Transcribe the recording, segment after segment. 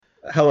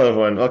Hello,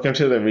 everyone. Welcome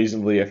to the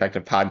Reasonably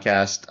Effective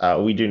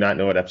Podcast. We do not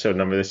know what episode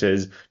number this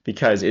is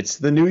because it's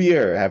the new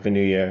year. Happy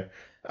New Year.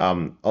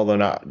 Although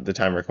not the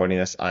time recording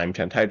this, I'm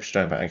Ken Types,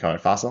 joined by Uncommon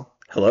Fossil.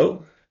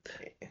 Hello,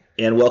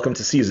 and welcome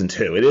to season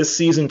two. It is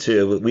season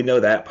two. We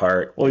know that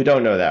part. Well, we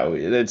don't know that.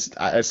 It's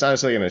not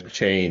necessarily going to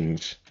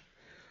change.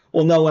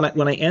 Well, no,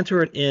 when I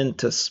enter it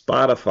into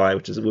Spotify,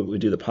 which is what we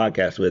do the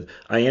podcast with,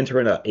 I enter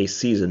in a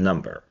season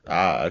number,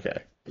 Okay.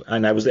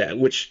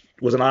 and which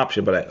was an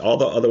option, but all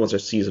the other ones are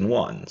season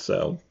one.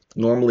 So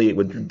normally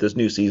this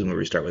new season would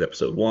restart with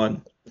episode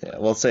one, Yeah,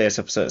 we'll say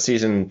it's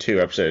season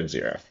 2, episode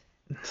 0.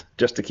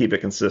 just to keep it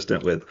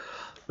consistent with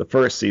the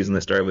first season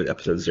that started with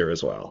episode zero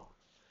as well.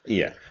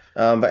 Yeah.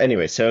 But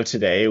anyway, so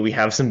today we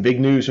have some big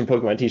news from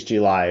Pokemon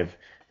TCG Live.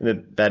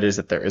 And that is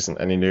that there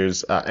isn't any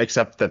news,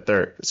 except that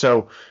there.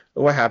 So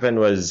what happened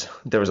was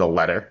there was a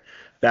letter.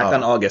 Back Um,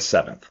 on August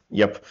 7th.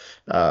 Yep.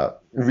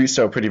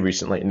 So pretty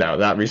recently. No,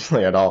 not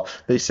recently at all.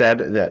 They said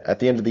that at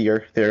the end of the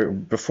year,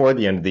 before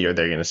the end of the year,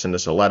 they're going to send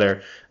us a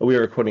letter. We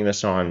were recording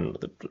this on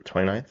the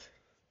 29th.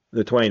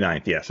 The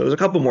 29th, yeah. So there's a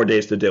couple more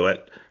days to do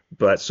it,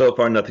 but so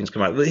far nothing's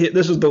come out.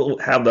 This is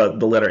how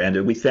the letter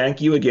ended. We thank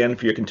you again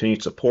for your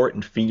continued support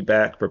and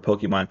feedback for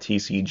Pokemon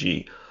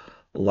TCG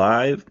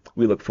Live.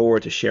 We look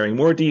forward to sharing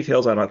more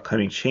details on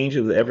upcoming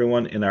changes with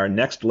everyone in our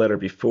next letter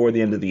before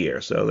the end of the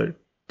year. So they're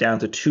down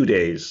to 2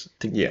 days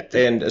Yeah,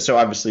 and so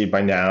obviously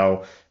by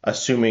now,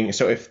 assuming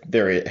so if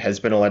there has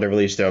been a letter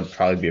released, there'll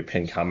probably be a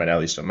pinned comment at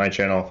least on my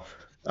channel.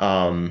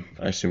 I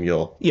assume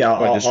you'll Yeah,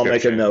 or I'll make a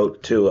description.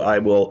 note too. I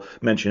will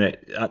mention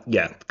it.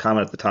 Yeah,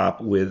 comment at the top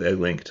with a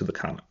link to the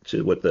comment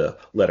to what the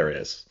letter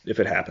is, if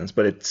it happens.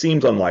 But it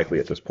seems unlikely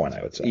at this point,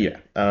 I would say. Yeah.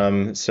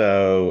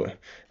 So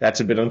that's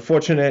a bit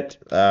unfortunate.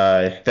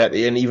 That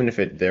and even if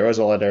there was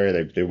a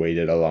letter, they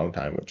waited a long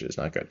time, which is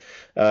not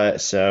good.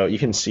 So you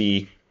can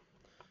see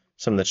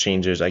some of the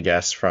changes, I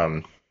guess,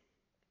 from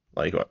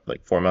like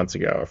 4 months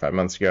ago or 5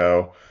 months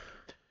ago.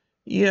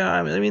 Yeah,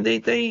 I mean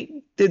they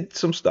did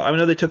some stuff. I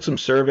know they took some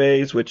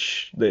surveys,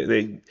 which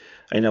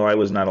I know I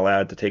was not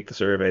allowed to take the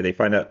survey. They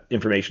find out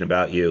information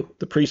about you,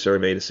 the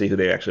pre-survey, to see who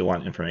they actually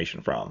want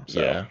information from.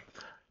 So, Yeah.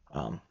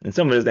 and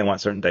some of it is they want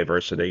certain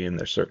diversity, and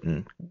there's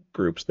certain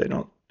groups they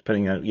don't,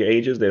 depending on your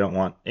ages, they don't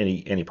want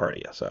any part of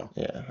you. So,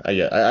 Yeah.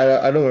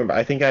 I don't remember.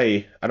 I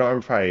don't remember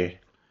if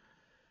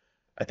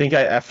I think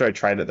after I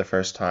tried it the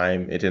first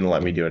time, it didn't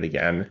let me do it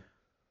again.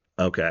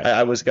 okay.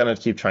 I was gonna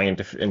keep trying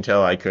it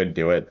until I could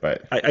do it,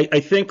 but it I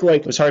think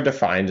like was hard to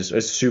find.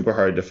 It's super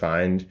hard to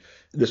find.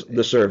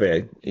 the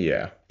survey.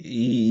 Yeah.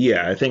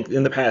 Yeah, I think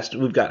in the past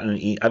I've got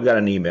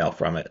an email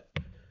from it.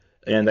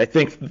 And I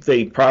think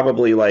they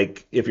probably,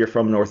 like, if you're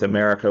from North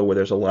America where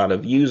there's a lot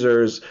of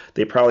users,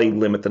 they probably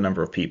limit the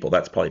number of people.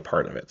 That's probably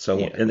part of it. So,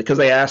 Yeah. and because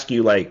they ask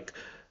you, like,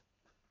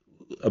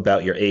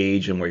 about your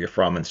age and where you're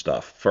from and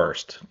stuff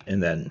first,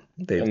 and then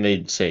And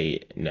they'd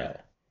say no.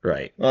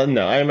 right. Well,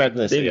 no, I imagine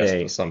they say They yes to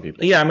may, some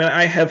people. yeah, I mean,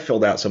 I have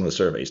filled out some of the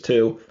surveys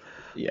too.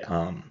 Yeah.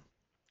 Um,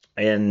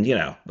 and,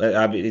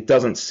 it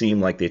doesn't seem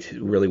like they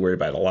really worry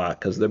about it a lot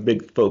because their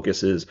big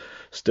focus is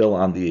still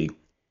on the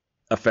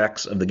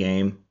effects of the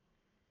game,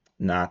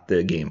 not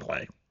the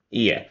gameplay.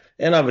 Yeah.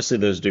 And obviously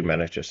those do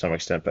matter to some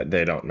extent, but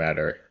they don't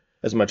matter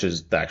as much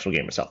as the actual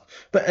game itself.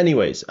 But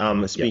anyways,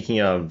 Yeah.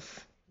 speaking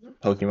of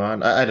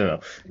Pokemon, I don't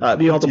know.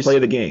 Be able to PTG play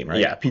the game, right?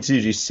 Yeah,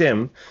 PTG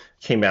Sim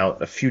came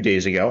out a few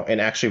days ago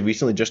and actually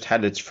recently just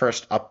had its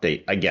first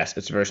update, I guess.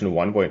 It's version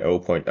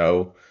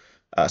 1.0.0.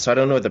 So I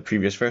don't know what the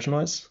previous version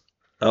was.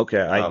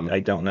 Okay, Um, I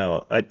don't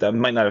know. I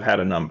might not have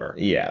had a number.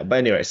 Yeah, but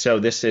anyway, so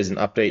this is an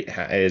update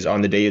is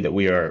on the day that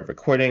we are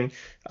recording.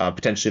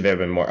 Potentially there have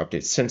been more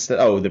updates since that.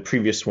 Oh, the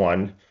previous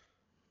one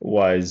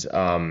was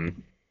version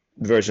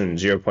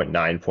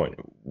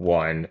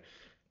 0.9.1.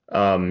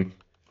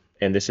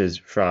 And this is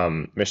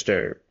from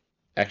Mr.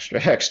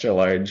 Extra Extra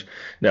Large.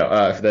 No,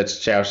 that's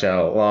Xiao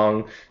Xiao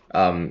Long,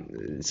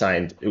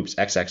 signed Oops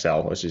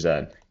XXL, which is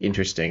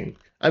interesting.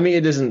 I mean,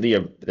 it isn't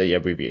the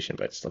abbreviation,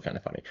 but it's still kind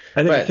of funny.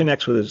 I think it But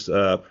connects with his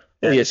yeah,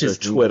 it's his his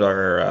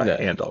Twitter no,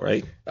 handle,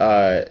 right?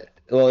 uh,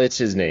 well, it's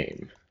his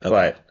name,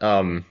 Okay.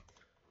 but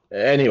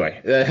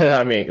anyway,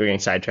 I mean, we're getting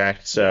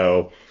sidetracked.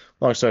 So,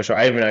 long story short,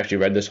 I haven't actually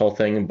read this whole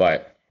thing,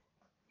 but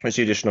it's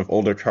the addition of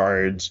older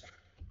cards.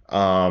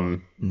 For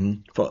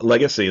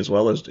Legacy as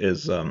well as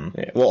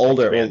Yeah, well,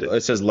 older. expanded.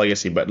 It says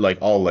legacy, but like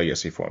all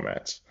legacy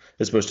formats,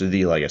 as opposed to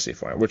the legacy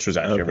format, which was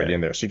actually already Okay.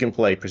 in there. So you can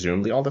play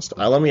presumably all this stuff.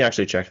 Let me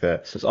actually check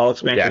that. Says all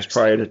expansions Decks.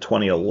 prior to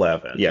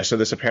 2011. Yeah, so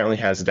this apparently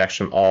has decks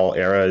from all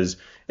eras.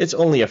 It's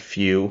only a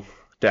few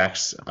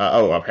decks.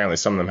 Apparently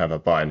some of them have a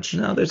bunch.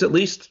 No, there's at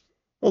least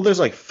Well, there's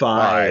like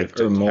five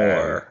to or 10,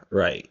 more,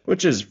 right?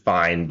 which is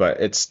fine, but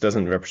it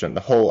doesn't represent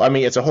the whole. I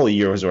mean, it's a whole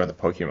year's worth of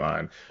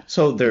Pokemon.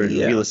 So they're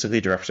Yeah.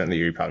 realistically to represent the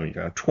year, you probably need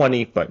around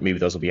 20, but maybe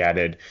those will be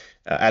added.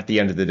 At the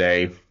end of the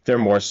day, they're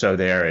more so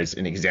there as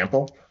an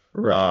example.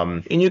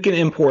 Right. And you can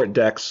import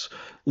decks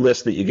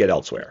lists that you get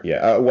elsewhere.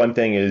 Yeah, one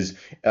thing is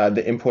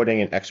the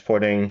importing and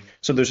exporting.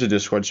 So there's a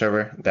Discord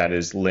server that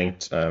is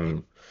linked.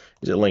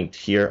 Is it linked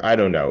here? I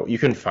don't know. You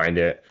can find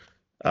it.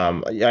 We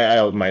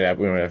might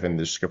have in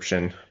the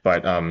description,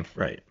 but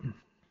Right.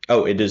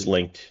 oh, it is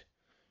linked.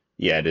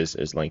 Yeah, it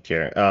is linked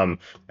here.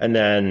 And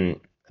then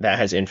that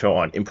has info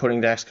on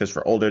importing decks because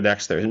for older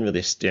decks there isn't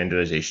really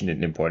standardization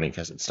in importing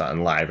because it's not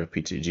in live or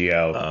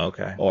PTGO Oh,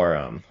 okay. or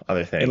other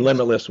And things.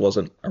 Limitless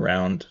wasn't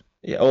around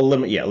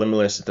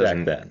Limitless back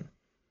doesn't. then.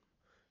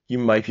 You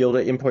might be able to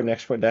import and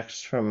export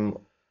decks from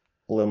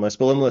Limitless,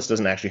 but Limitless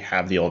doesn't actually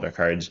have the older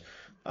cards.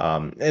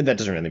 And that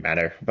doesn't really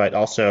matter. But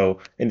also,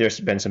 and there's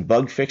been some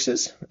bug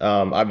fixes.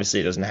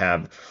 Obviously, it doesn't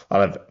have a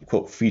lot of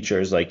quote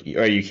features like,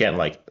 or you can't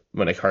like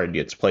when a card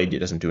gets played, it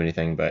doesn't do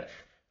anything. But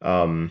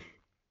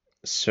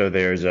so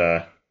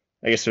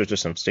I guess there's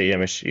just some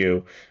stadium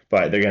issue.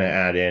 But they're gonna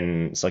add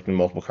in selecting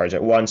multiple cards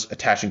at once,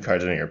 attaching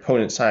cards on your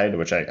opponent's side,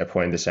 which I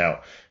pointed this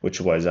out, which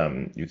was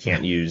you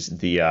can't use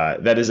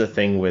that is a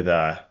thing with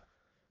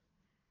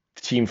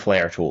Team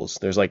Flare tools.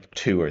 There's like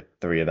two or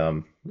three of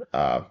them.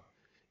 Uh,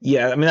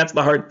 Yeah, I mean that's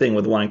the hard thing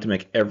with wanting to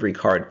make every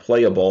card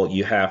playable.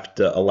 You have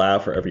to allow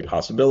for every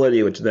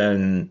possibility, which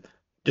then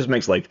just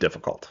makes life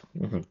difficult.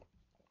 mhm.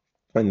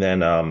 And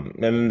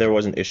then there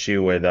was an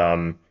issue with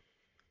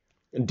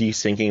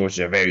desyncing, which is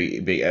a very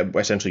big,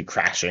 essentially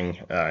crashing.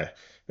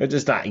 It's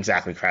just not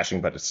exactly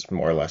crashing, but it's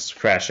more or less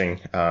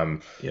crashing.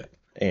 Yeah.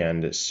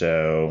 And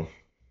so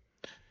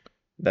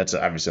that's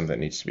obviously something that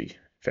needs to be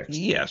fixed.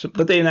 Yes,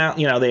 but they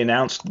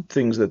announced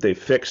things that they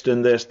fixed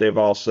in this. They've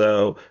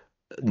also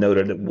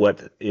noted what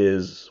they're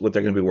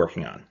going to be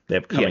working on. They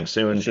have Yeah, coming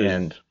soon, which is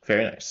and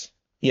very nice.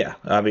 yeah,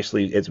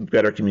 obviously it's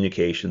better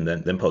communication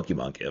than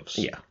Pokemon gives.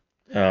 Yeah.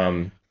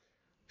 Um,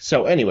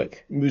 So anyway,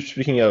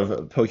 speaking of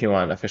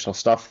Pokemon official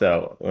stuff,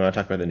 though, we want to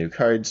talk about the new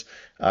cards.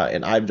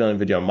 And I've done a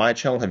video on my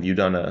channel. Have you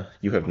done a?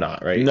 You have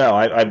not, right? No,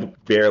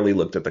 I've barely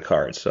looked at the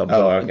cards, so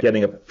Oh, I'm okay.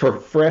 getting a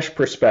fresh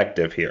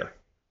perspective here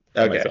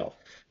for Okay. myself.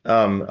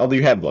 Although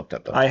you have looked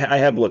at them. I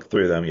have looked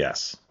through them,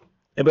 yes.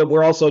 But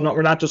we're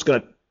not just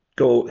going to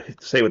go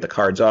say what the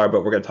cards are,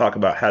 but we're going to talk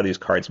about how these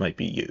cards might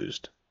be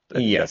used.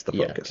 Yeah, That's the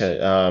yeah. focus.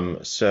 Okay.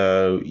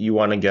 So you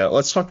want to go?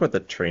 Let's talk about the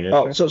trainers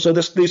Oh, first. so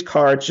these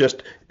cards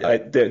just they're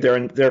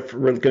going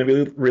to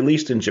be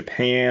released in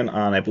Japan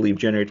on I believe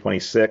January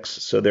 26th,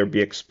 so they'll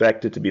be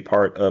expected to be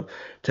part of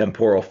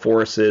Temporal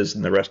Forces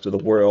in the rest of the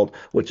world,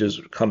 which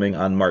is coming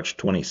on March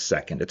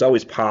 22nd. It's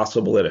always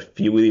possible that a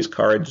few of these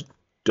cards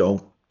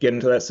don't get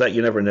into that set.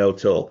 You never know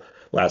till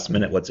last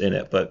minute what's in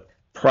it, but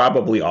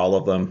probably all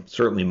of them, Yeah,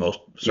 certainly of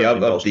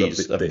most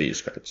of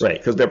these cards. right,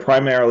 because they're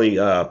primarily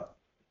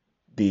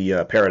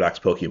the Paradox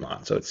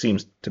Pokemon, so it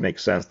seems to make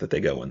sense that they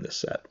go in this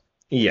set.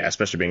 Yeah,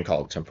 especially being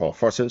called temporal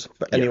forces.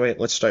 But Yeah, anyway,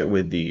 let's start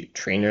with the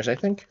trainers, I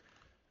think.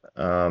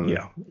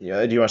 yeah.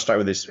 Yeah. Do you want to start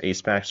with this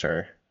ace packs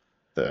or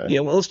the? Yeah,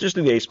 well, let's just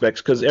do the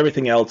aspects because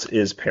everything else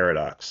is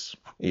paradox.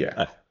 Yeah.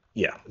 Uh,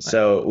 yeah.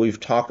 So we've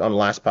talked on the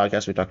last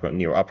podcast. We talked about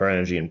Neo Upper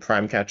Energy and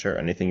Prime Catcher.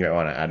 Anything you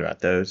want to add about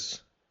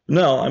those?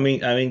 No, I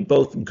mean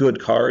both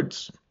good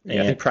cards. Yeah, I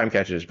And think Prime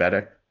Catcher is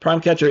better.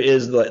 Prime Catcher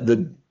is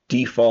the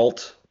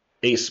default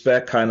ace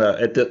spec kind of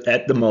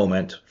at the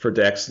moment for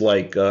decks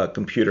like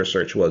Computer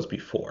Search was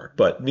before.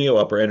 But Neo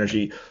Upper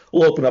Energy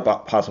will open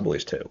up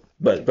possibilities too.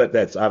 But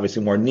that's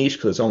obviously more niche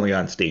because it's only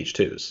on stage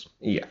twos.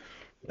 Yeah.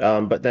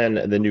 But then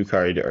the new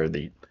card or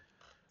the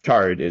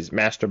card is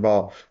Master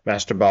Ball.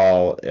 Master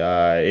Ball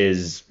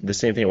is the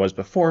same thing it was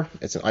before.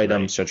 It's an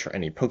item. Right. Search for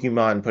any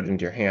Pokemon, put it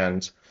into your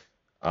hands.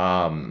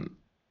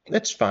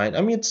 That's fine.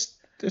 I mean,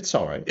 it's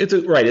all right It's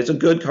a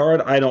good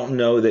card. I don't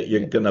know that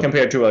you're gonna.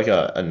 compared to like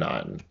a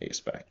non-ace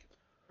spec.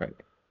 Right.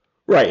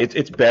 Right,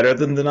 it's better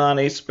than the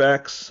non-ace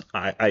specs.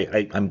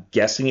 I'm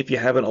guessing if you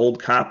have an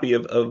old copy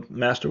of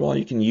Master Ball,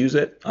 you can use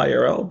it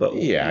IRL. But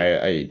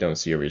Yeah, I don't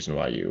see a reason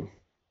why you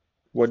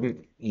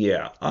wouldn't.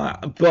 yeah,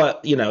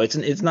 but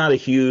it's not a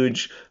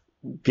huge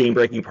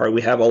game-breaking part.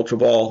 We have Ultra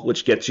Ball,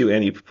 which gets you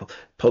any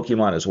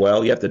Pokemon as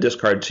well. You have to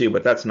discard two,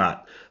 but that's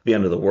not the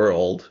end of the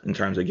world in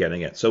terms of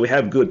getting it. So we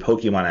have good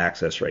Pokemon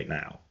access right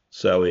now.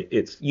 So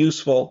it's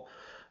useful,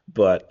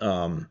 but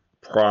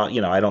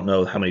I don't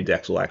know how many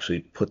decks will actually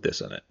put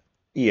this in it.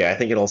 Yeah, I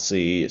think it'll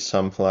see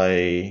some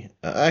play.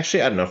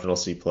 Actually, I don't know if it'll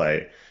see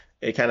play.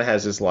 It kind of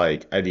has this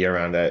like idea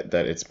around it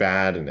that it's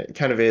bad, and it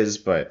kind of is,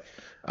 but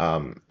I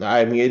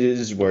mean, it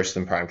is worse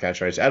than Prime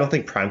Catcher. I don't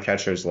think Prime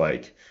Catcher is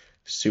like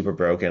super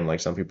broken like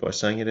some people are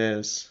saying it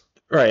is.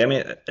 Right. I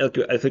mean,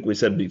 I think we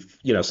said,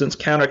 since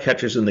counter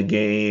catchers in the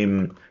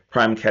game,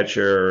 Prime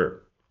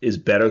Catcher is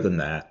better than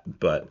that,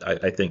 but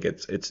I think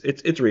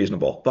it's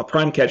reasonable. But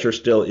Prime Catcher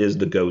still is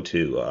the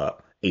go-to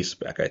ace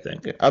spec, I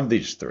think. Yeah, of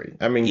these three,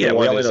 I mean, Yeah,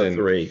 we only know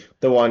three.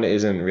 the one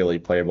isn't really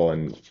playable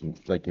in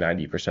like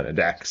 90% of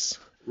decks,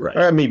 Right.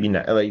 or maybe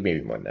not, like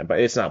maybe more than that, but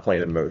it's not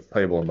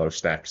playable in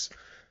most decks.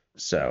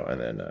 So, and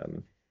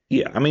then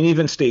Yeah. I mean,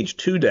 even stage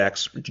two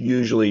decks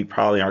usually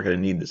probably aren't going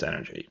to need this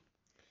energy.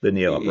 The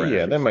Neo Upper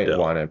yeah, Energy they might still.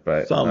 want it,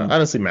 but Some,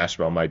 honestly,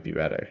 Master Ball might be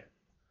better.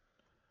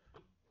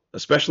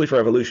 especially for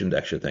evolution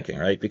decks, you're thinking,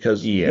 right?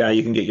 Because Yeah.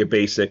 you can get your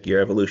basic,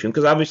 your evolution.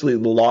 Because obviously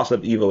the loss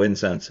of Evo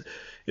Incense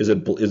is a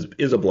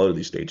blow to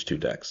these stage two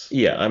decks.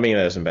 Yeah, I mean, it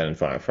hasn't been in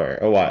fire for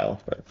a while,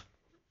 but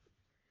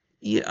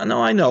Yeah,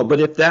 no, I know, but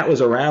if that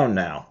was around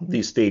now,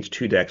 these stage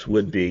two decks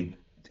would be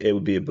it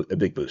would be a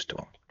big boost to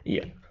them.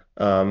 Yeah.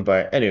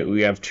 But anyway,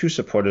 we have two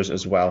supporters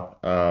as well.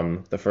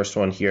 The first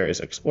one here is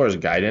Explorer's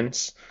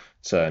Guidance.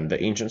 So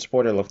the Ancient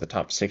Supporter, look at the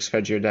top six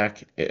cards of your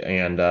deck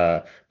and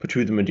put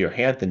two of them into your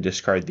hand, then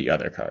discard the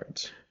other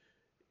cards.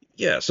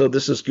 Yeah, so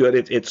this is good.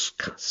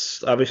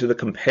 It's obviously the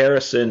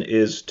comparison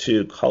is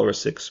to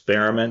Colorless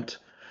Experiment.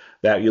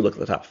 That you look at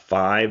the top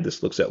five.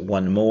 This looks at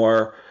one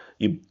more.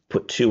 You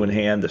put two in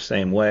hand the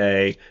same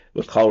way.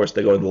 With Colorless,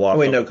 they go to the Oh, loss.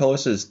 wait, no,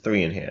 Colossus is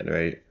three in hand,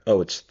 right? Oh,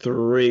 it's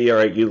three. All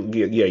right, you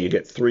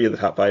get three of the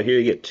top five. Here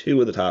you get two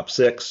of the top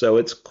six. So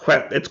it's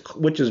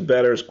which is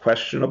better is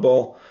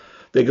questionable.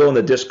 They go in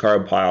the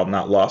discard pile,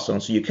 not lost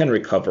on, so you can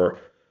recover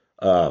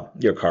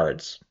your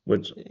cards,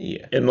 which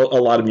Yeah. and a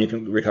lot of them you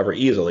can recover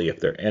easily if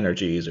they're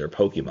energies or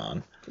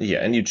Pokemon. Yeah,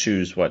 and you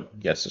choose what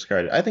gets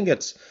discarded. I think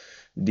it's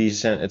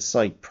decent. It's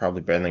like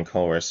probably better than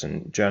Colress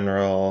in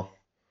general.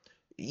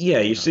 Yeah,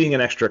 you're seeing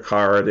an extra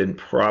card and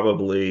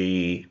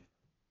probably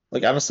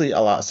Like honestly,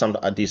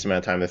 a decent amount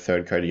of time, the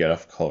third card you get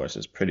off Colress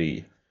is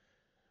pretty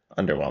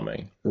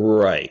underwhelming.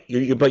 right.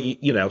 But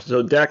you know,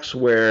 so decks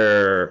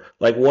where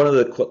like one of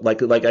the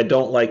like I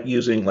don't like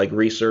using like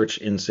research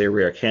in say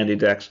rare candy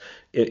decks.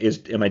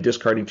 Am I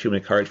discarding too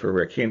many cards for a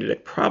rare candy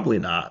deck? Probably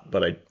not.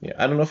 But Yeah,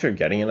 I don't know if you're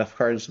getting enough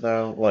cards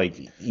though. Like,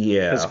 because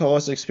yeah,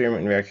 Colress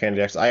experiment in rare candy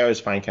decks, I always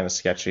find kind of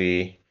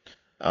sketchy.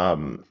 I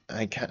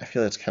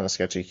feel it's kind of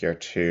sketchy here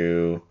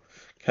too,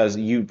 because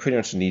you pretty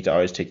much need to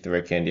always take the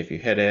rare candy if you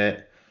hit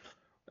it.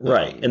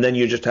 right. And then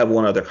you just have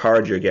one other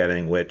card you're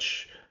getting,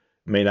 which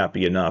may not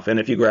be enough. And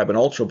if you grab an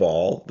Ultra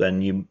Ball,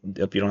 then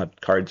if you don't have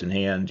cards in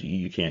hand,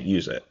 you can't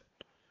use it.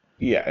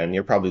 Yeah, and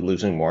you're probably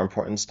losing more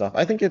important stuff.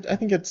 I think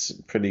it's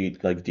pretty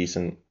like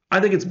decent. I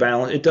think it's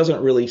balanced. It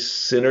doesn't really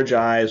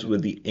synergize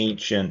with the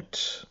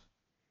ancient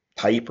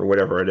type or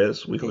whatever it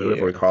is, whatever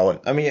we Yeah. call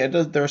it. I mean, it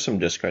does. There's some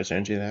discard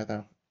synergy there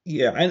though.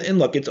 Yeah, and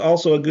look, it's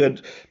also a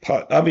good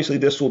pot. Obviously,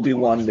 this will be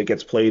one that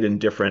gets played in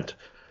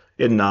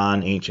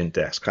non-ancient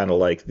decks, kind of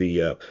like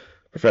the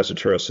Professor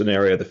Turo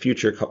scenario, the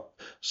future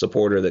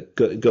supporter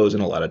that goes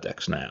in a lot of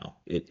decks now.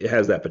 It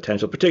has that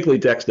potential, particularly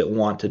decks that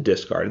want to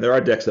discard. And there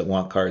are decks that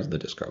want cards in the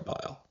discard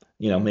pile.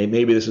 You know,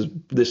 maybe this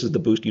is the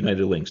boost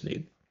United Wings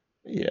need.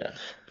 Yeah.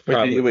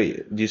 Probably.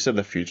 Wait, do you said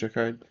the future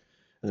card?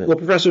 Is Well, it?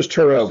 Professor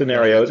Turo Oh,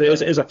 scenario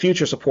perfect. is a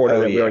future supporter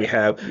Oh that we already yeah,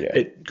 have. yeah,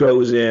 It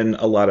goes in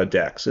a lot of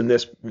decks, and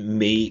this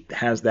may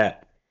has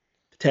that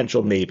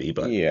potential, maybe,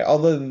 but yeah.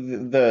 Although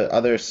the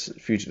other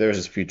future, there's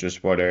this future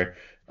spotter,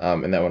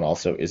 and that one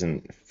also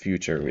isn't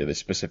future really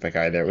specific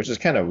either, which is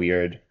kind of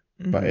weird,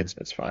 but mhm.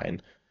 it's fine.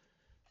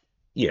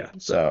 Yeah.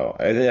 So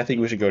So I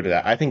think we should go to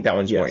that. I think that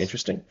one's more yes,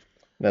 interesting.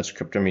 That's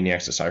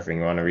Cryptomaniac's Deciphering.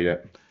 You want to read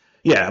it?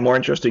 yeah, more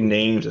interesting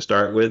name to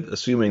start with,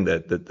 assuming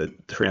that the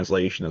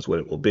translation is what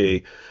it will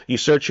be. You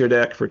search your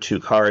deck for two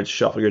cards,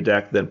 shuffle your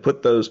deck, then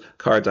put those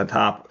cards on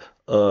top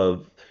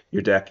of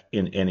your deck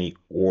in any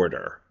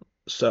order.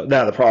 So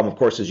now the problem, of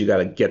course, is you got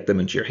to get them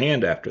into your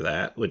hand after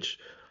that, which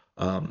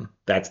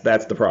that's the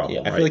Yeah,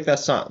 problem, I feel right? like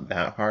that's not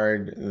that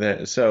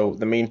hard. So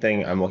the main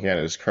thing I'm looking at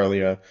is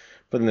Curlia,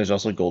 but then there's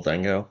also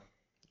Goldengo.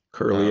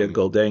 Curlia, Um,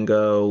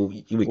 Goldango.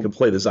 We you could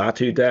play the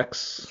Zatu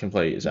decks. can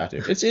play Zatu.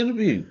 It'll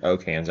be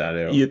okay in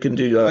Zatu. You can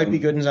do Might be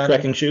good in Zatu.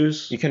 trekking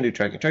shoes. You can do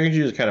trekking. Trekking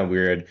shoes is kind of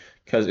weird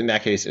because in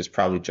that case it's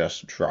probably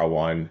just draw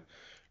one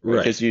Right.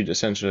 because you'd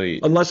essentially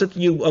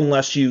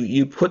Unless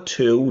you put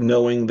two,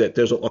 knowing that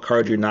there's a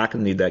card you're not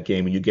going to need that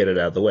game, and you get it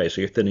out of the way,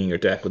 so you're thinning your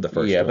deck with the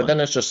first yeah, but one. then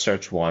it's just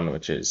search one,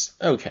 which is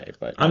okay,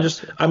 but I'm not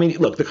just, too. I mean,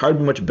 look, the card would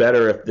be much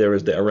better if there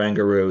was the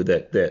Orangaroo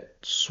that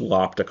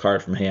swapped a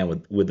card from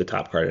hand with the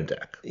top card in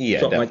deck. Yeah,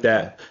 Something like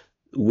definitely.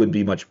 that would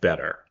be much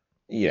better.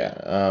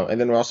 Yeah, and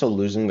then we're also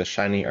losing the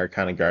shiny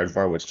Arcana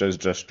Guardvar, which does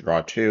just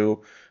draw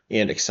two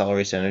and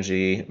accelerates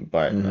energy,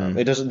 but Hmm.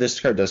 it doesn't. This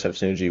card does have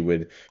synergy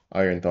with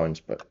Iron Thorns,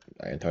 but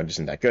Iron Thorns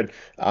isn't that good.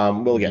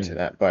 We'll get to Hmm.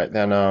 that, but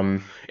then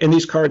And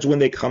these cards, when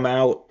they come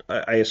out,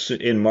 I assume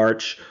in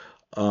March,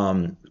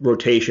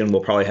 rotation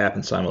will probably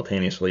happen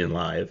simultaneously in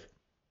live.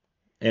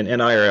 And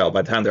IRL,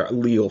 by the time they're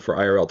legal for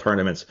IRL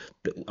tournaments,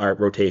 our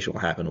rotation will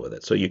happen with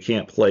it. So you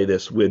can't play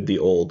this with the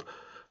old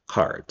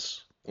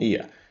cards.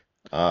 yeah,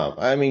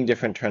 I mean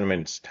different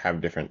tournaments have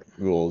different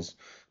rules,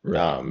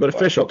 Right. But but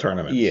official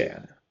tournaments. yeah,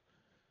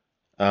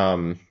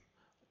 um,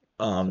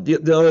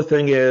 The other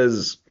thing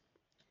is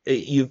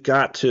you've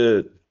got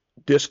to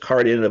this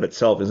card in and of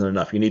itself isn't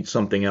enough. You need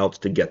something else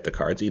to get the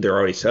cards either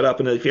already set up,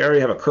 and if you already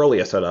have a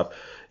Curlia set up,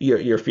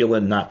 you're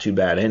feeling not too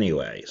bad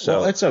anyway. well,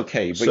 So it's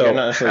okay, but you're so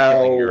not necessarily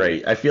getting it how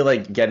right. I feel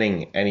like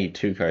getting any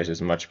two cards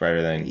is much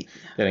better than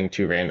getting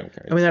two random I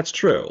mean, cards. that's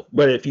true.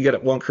 But if you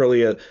get one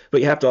Curlia,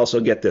 but you have to also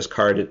get this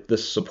card,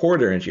 this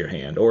supporter into your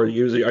hand. Or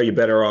usually, are you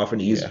better off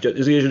and easy? Yeah.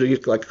 It's easier to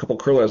get like a couple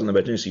Curlias on the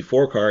bench and you see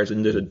four cards,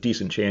 and there's a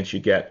decent chance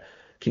you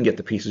can get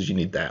the pieces you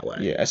need that way.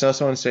 Yeah, I saw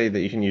someone say that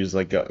you can use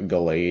like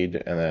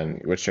Gallade and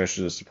then which turns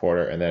to the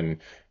supporter and then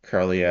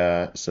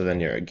Curlia, so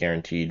then you're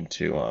guaranteed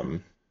to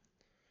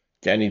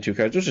get any two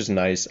cards, which is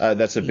nice.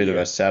 That's a bit of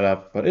Yeah. a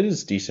setup, but it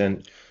is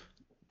decent.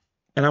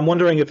 And I'm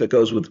wondering if it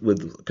goes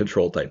with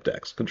control type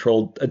decks.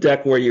 Control a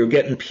deck where you're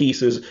getting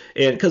pieces,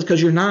 and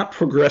because you're not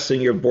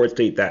progressing your board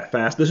state that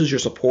fast. This is your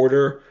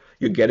supporter.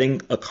 You're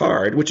getting a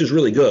card, which is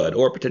really good,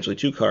 or potentially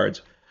two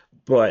cards,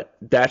 but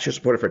that's your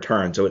supporter for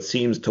turn. So it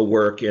seems to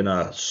work in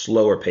a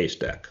slower pace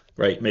deck,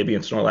 right? Maybe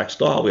in Snorlax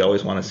Stall, we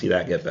always want to see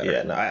that get Yeah,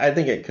 better. no, I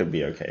think it could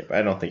be okay, but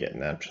I don't think it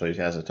naturally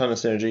has a ton of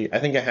synergy. I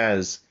think it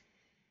has.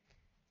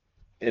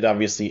 It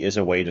obviously is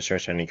a way to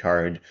search any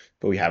card,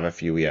 but we have a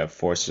few. We have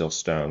Force Seal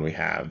Stone, we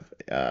have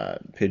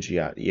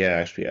Pidgeot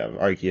EX, we have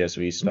Arceus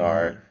V Mm-hmm.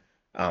 Star.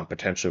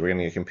 Potentially, we're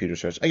gonna get computer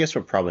search. I guess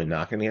we're probably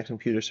not gonna get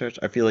computer search.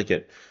 I feel like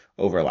it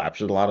overlaps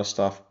with a lot of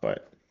stuff,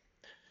 but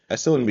I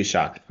still wouldn't be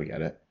shocked if we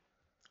get it.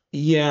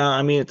 Yeah,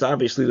 I mean it's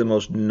obviously the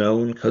most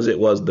known because it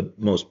was the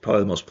most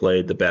probably the most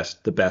played, the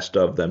best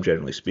of them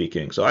generally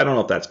speaking. So I don't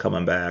know if that's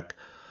coming back.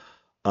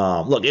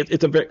 Look,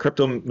 it's a bit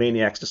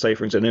Cryptomaniac's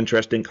Decipher. It's an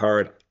interesting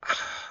card.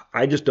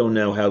 I just don't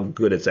know how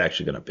good it's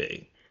actually going to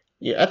be.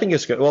 Yeah, I think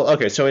it's good. Well,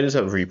 okay, so it is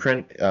a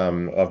reprint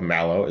of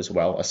Mallow as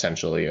well.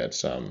 Essentially,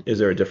 it's Is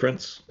there a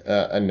difference?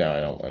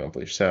 no, I don't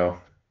believe so.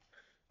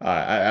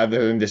 I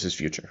think this is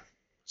future.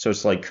 So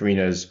it's like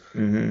Karina's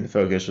Hmm.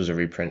 Focus was a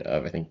reprint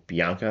of I think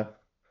Bianca.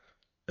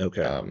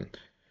 Okay. Um,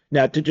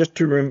 Now,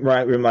 to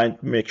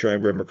remind, make sure I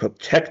remember,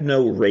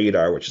 Techno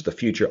Radar, which is the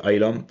future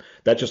item,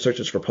 that just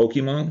searches for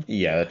Pokemon.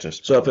 yeah, that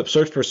just So if it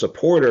searched for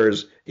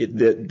supporters,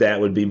 that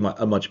would be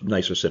a much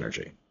nicer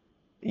synergy.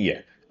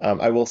 yeah.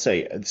 I will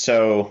say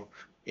so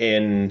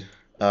in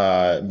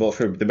both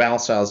for the battle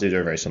styles, these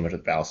are very similar to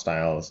the battle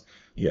styles.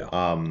 Yeah.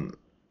 Um,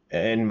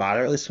 and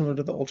moderately similar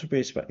to the Ultra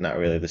Beasts, but not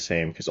really the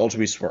same because Ultra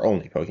Beasts were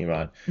only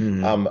Pokemon.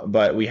 Hmm.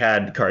 But we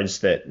had cards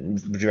that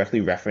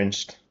directly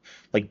referenced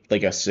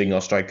like a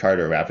Signal Strike card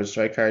or a Rapid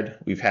Strike card.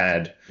 We've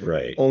had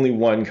Right. only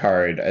one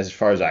card, as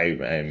far as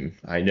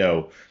I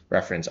know,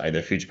 reference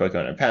either future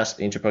Pokemon or past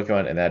ancient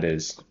Pokemon, and that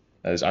is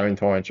Iron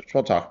Thorns, which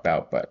we'll talk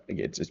about, but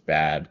it's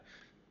bad.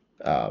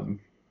 Um,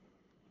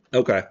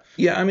 Okay.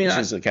 Yeah, I mean, which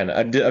is kind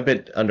of a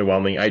bit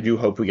underwhelming. I do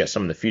hope we get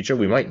some in the future.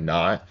 We might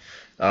not.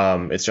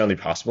 It's certainly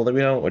possible that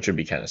we don't, which would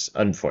be kind of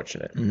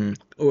unfortunate. mhm.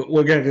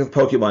 We're going to get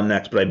Pokemon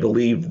next, but I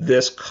believe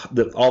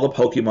all the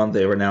Pokemon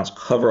they announced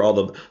cover all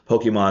the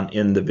Pokemon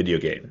in the video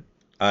game.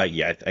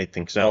 Yeah, I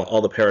think all, so.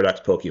 all the Paradox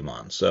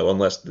Pokemon. So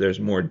unless there's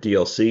more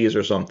DLCs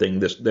or something,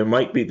 this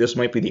might be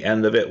the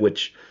end of it,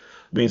 which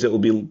means it will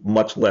be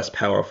much less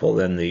powerful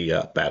than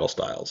the battle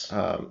styles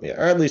Yeah,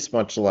 or at least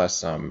much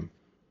less.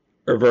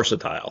 or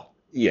versatile.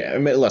 Yeah, I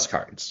mean, less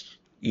cards.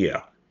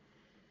 Yeah.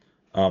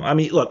 I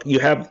mean, look, you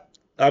have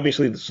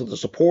obviously the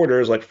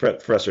supporters like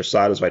Professor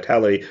Sada's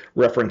Vitality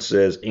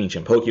references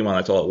ancient Pokemon.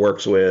 That's all it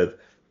works with.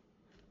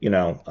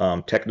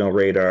 Techno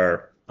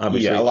Radar Yeah, a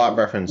obviously lot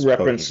reference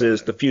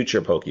references Pokemon, the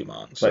future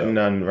Pokemon. but So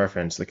none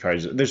reference the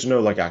cards. There's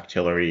no like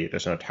Octillery.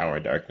 There's no Tower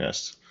of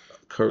Darkness.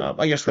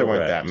 I guess there weren't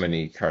that correct.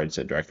 many cards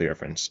that directly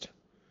referenced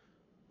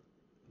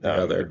The the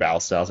other, battle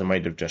styles. It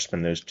might have just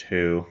been those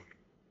two.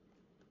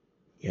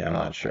 yeah, I'm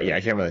not sure. Yeah,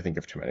 I can't really think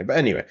of too many. But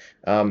anyway,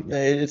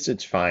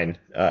 it's fine.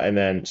 And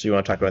then, so you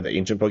want to talk about the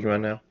ancient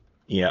Pokemon now?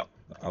 Yeah,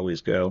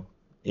 always go.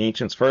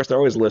 Ancients first. They're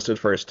always listed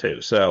first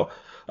too. So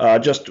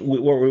just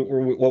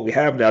what we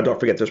have now. Don't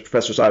forget, there's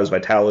Professor Sada's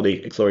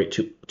Vitality. Accelerate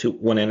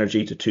one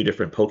energy to two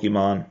different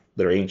Pokemon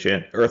that are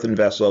ancient. Earthen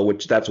Vessel,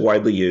 which that's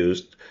widely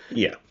used.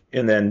 Yeah.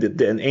 And then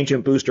an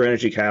ancient booster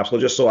energy capsule,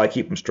 just so I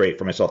keep them straight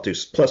for myself too.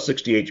 Plus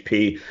 60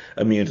 HP,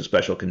 immune to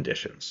special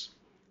conditions.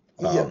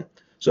 Yeah.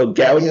 So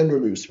Gouge And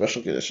remove special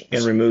and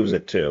conditions. removes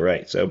it too,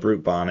 right? So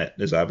Brute Bonnet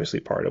is obviously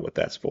part of what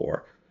that's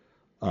for.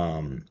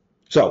 Um,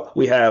 so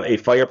we have a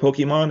fire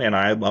Pokemon, and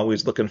I'm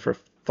always looking for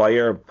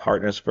fire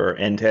partners for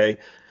Entei.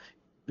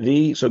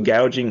 So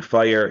gouging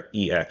fire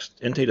EX.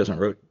 Entei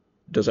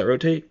does that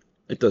rotate?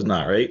 It does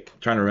not, right? I'm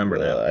trying to remember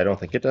now. I don't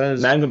think it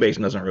does. Magma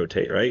Basin doesn't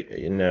rotate, right?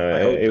 No, I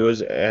hope it not.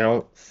 was. I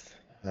don't.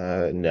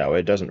 No,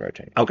 it doesn't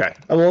rotate. Okay,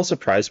 I'm a little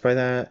surprised by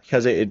that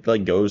because it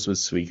like goes with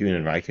Suicune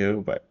and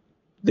Raikou, but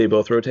they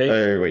both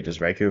rotate. wait, does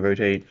Raikou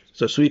rotate?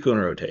 So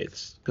Suicune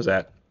rotates because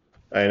I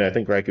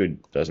think Raikou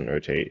doesn't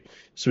rotate.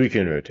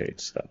 Suicune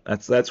rotates though.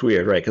 that's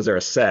weird, right? Because they're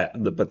a set,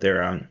 but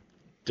they're on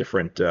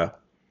different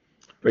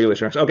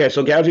regulations. Okay,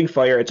 so gouging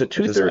fire. It's a Does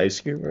 230. Ice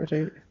Cube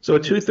rotate? So a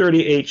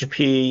 230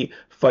 HP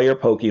fire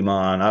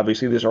Pokemon.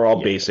 Obviously, these are all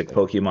Yeah. basic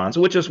Pokemon,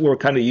 so which is we're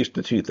kind of used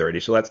to 230.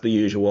 So that's the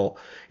usual.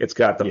 It's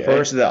got the Yeah, it's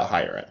first. the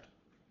higher end.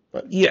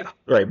 But Yeah,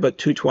 right. But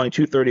 220,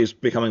 230 is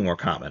becoming more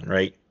common,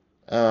 right?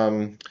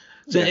 um,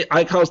 So yeah,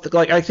 I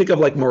think of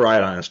like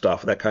Miraidon and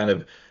stuff. That kind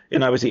of,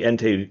 and obviously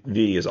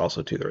NTV is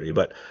also 230.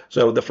 But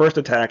so the first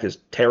attack is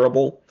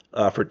terrible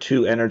for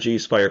two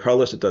energies. Fire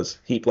colorless. It does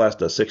Heat Blast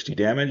does 60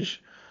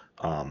 damage.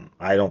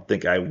 I don't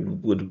think I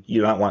would.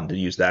 You're not wanting to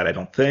use that. I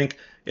don't think.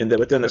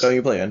 But then don't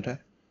you play Entei?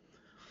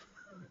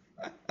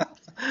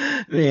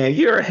 man,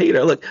 you're a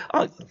hater. Look,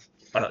 No,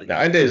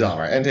 Entei's all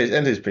right.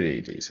 Entei's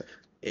pretty decent.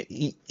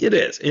 it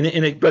is,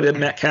 but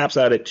it caps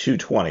out at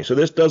 220. So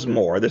this does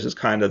more. This is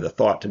kind of the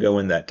thought to go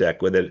in that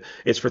deck with it.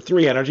 It's for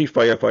three energy,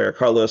 fire,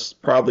 colorless.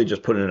 Probably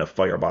just put it in a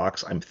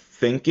firebox. I'm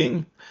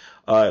thinking.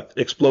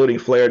 Exploding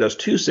Flare does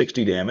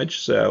 260 damage,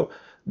 so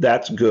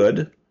that's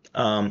good.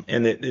 And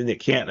it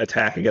can't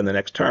attack again the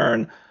next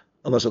turn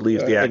unless it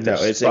leaves the active No, it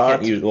can't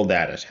spot. use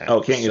that attack.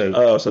 Oh, can't use. So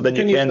Oh, so then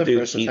you you can use can the do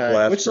first Heat attack,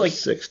 Blast which for like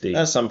 60.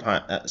 at some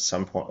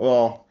point,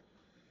 well,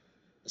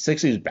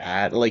 60 is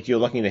bad. Like you're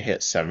looking to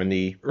hit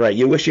 70. Right.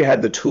 You wish you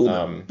had the tool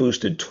that Um,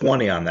 boosted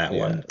 20 on that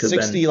one, yeah, because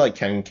 60 then like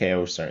can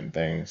KO certain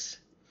things.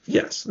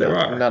 yes, there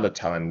Not are. not a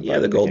ton, Yeah,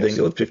 but the they Gold can.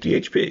 Dingo with 50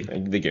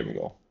 HP. They give me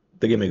goal.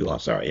 The Gimme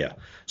Gloss, sorry, yeah.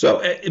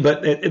 So,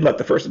 but look,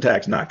 the first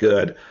attack's not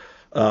good.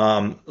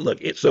 Look,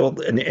 so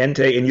an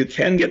Entei, and you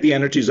can get the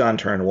energies on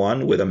turn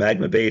one with a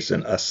Magma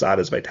Basin, a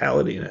Sada's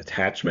Vitality, and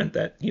attachment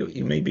that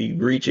you may be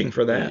reaching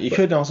for Yeah, that. you But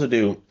could also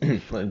do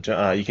you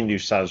can do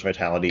Status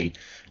Vitality,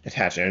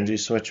 attach energy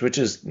switch, which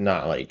is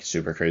not like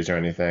super crazy or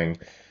anything.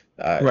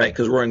 right,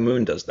 because Roaring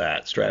Moon does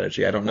that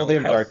strategy. I don't Well, know they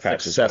have how Dark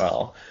Patch as successful.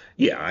 well.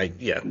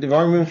 Yeah. The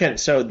Roaring Moon can.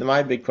 So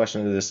my big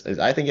question to this is,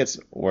 I think it's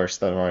worse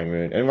than Roaring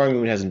Moon, and Roaring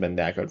Moon hasn't been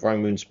that good.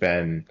 Roaring Moon's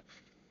been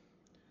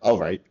all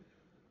right.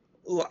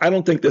 I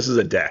don't think this is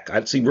a deck.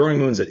 I see Roaring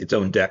Moon's its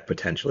own deck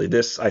potentially.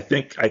 This, I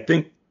think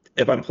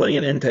if I'm playing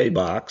an Entei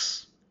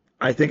box,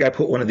 I think I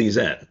put one of these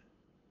in.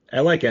 I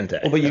like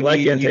Entei. Well, but I you like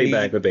need Entei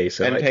Magma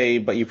Basin.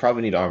 Entei, but you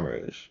probably need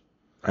Armors.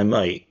 I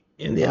might.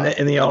 And they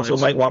Well, also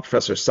might want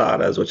Professor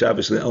Sada's, which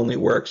obviously only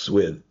works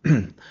with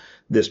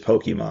this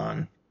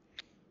Pokemon.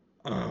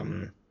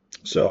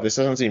 So this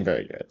doesn't seem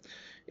very good.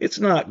 it's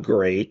not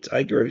great. I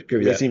agree with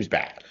It that. seems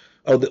bad.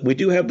 Oh, we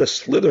do have the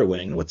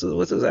Slitherwing. What's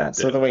does that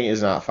do? Slitherwing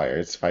is not fire.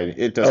 It's fighting.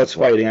 It Oh, does. it's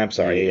fighting. I'm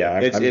sorry. Yeah,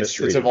 It's I'm it's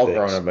a misreading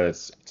Volcarona,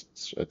 things.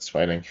 but it's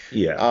fighting.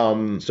 Yeah.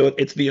 Um, So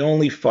it's the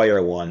only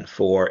fire one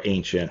for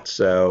Ancient.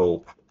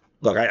 So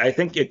look, I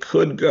think it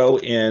could go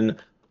in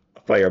a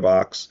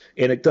Firebox,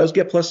 and it does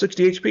get plus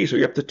 60 HP, so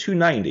you're up to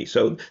 290.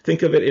 So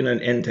think of it in an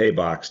Entei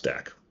box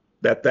deck.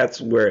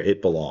 That's where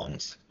it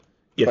belongs.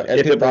 but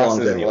If Entei it box belongs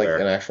isn't like an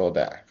anywhere. actual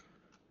deck.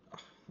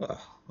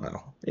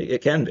 Well,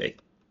 it can be.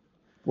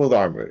 With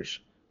Armors.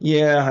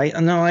 Yeah, I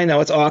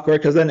know it's awkward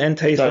because then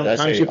Entei So I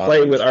sometimes say you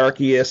play with Armors.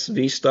 Arceus,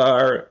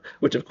 V-Star,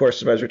 which of course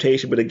survives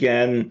rotation, but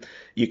again,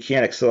 you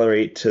can't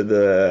accelerate to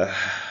the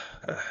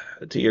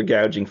to your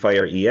gouging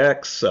fire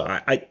EX. So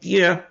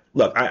yeah,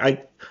 look, I'm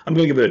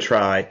gonna give it a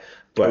try,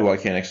 Oh, but I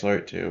can't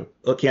accelerate too.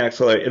 it can't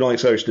accelerate. It only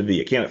accelerates to V.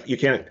 You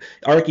can't.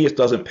 Arceus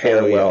doesn't pair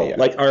Oh yeah, well yeah.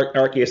 like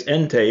Arceus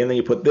Entei, and then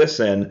you put this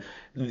in.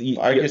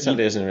 Arceus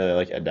Hunter isn't really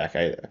like a deck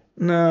either.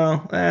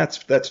 No,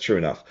 that's true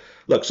enough.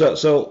 Look,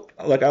 so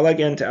like I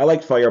like I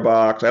like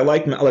Firebox.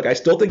 I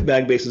still think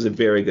Magbase is a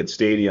very good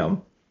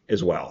stadium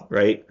as well,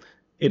 right?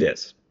 It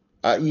is.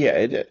 Yeah,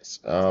 it is.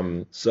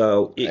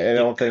 So I it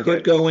don't think could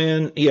it. go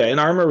in. Yeah, in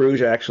Armor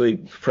Rouge actually,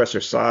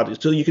 Professor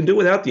Sod. So you can do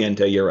without the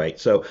Entei. You're right.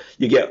 So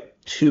you get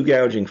two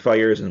gouging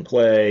fires in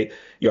play.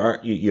 You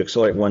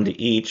accelerate one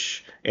to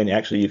each, and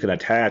actually you can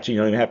attach. You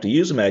don't even have to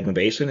use a Magma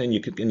Basin, and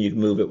you can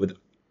move it with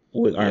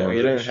Yeah, Armor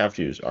you don't Rouge. have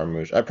to use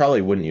Armors. I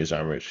probably wouldn't use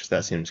Armors because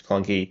that seems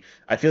clunky.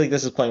 I feel like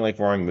this is playing like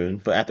Roaring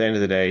Moon, but at the end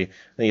of the day,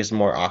 I think it's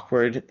more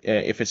awkward.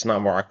 If it's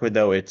not more awkward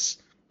though,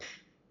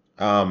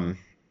 um,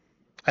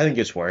 I think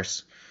it's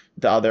worse.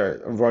 The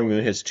other Roaring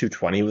Moon hits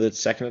 220 with its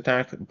second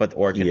attack, but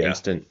or can Yeah.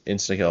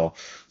 insta kill.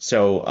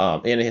 So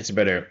and it hits a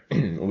better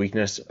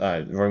weakness.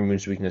 Roaring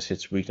Moon's weakness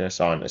hits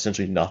weakness on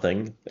essentially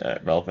nothing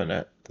relevant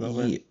at the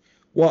moment. Yeah.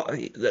 Well,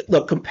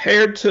 look,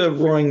 compared to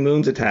Roaring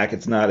Moon's attack,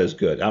 it's not as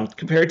good.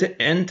 Compared to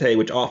Entei,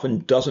 which often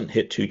doesn't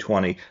hit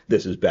 220,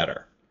 this is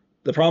better.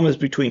 The problem is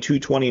between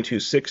 220 and But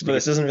 260.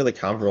 this isn't really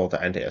comparable to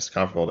Entei. It's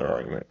comparable to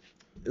Roaring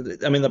Moon.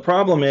 I mean, the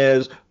problem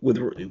is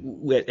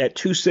at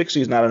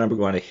 260 is not a number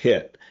going to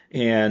hit,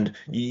 and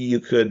you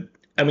could.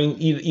 I mean,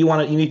 you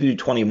need to do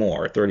 20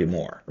 more, 30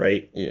 more,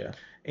 right? Yeah.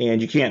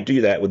 And you can't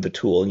do that with the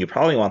tool, and you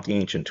probably want the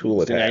ancient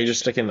tool So now you attached. just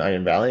stick in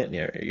Iron Valiant.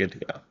 Yeah, you're good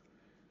to go.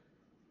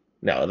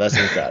 No, that's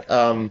not that.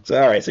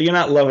 So all right, so you're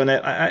not loving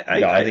it. No,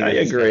 I think I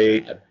it's agree.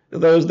 bad.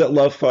 Those that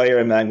love fire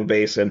and magma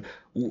basin,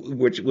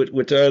 which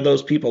are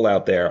those people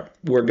out there,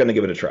 we're gonna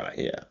give it a try.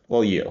 Yeah.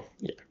 Well, you.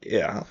 Yeah.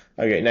 Yeah.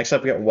 Okay. Next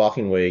up, we got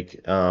Walking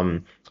Wake.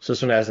 So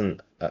this one has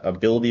an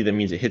ability that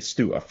means it hits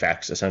through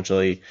effects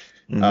essentially,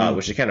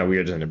 which is kind of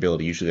weird as an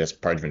ability. Usually that's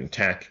part of an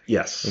attack.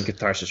 Yes. And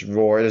Catharsis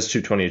Roar. That's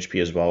 220 HP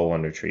as well.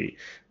 One retreat.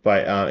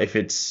 But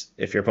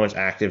if your opponent's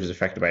active is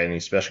affected by any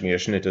special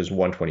condition, it does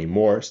 120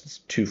 more. So it's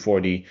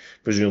 240.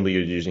 Presumably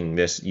you're using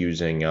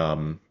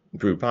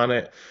group on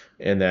it,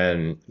 and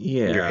then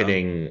you're Yeah.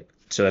 hitting.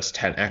 So that's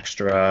 10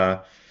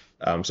 extra.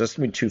 So that's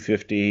gonna be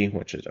 250,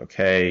 which is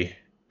okay,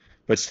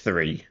 but it's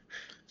 3.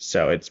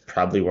 So it's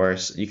probably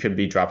worse. You could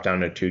be dropped down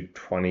to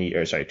 220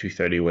 or sorry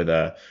 230 with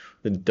the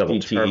double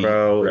DTE,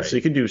 turbo. right. So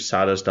you could do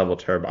Sada's double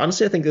turbo.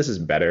 Honestly, I think this is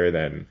better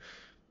than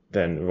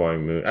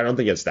Roaring Moon. I don't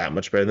think it's that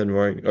much better than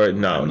Roaring, or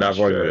no, I'm not not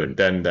Roaring sure. Moon.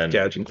 Then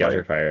Gouging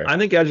Gouging fire. Fire. I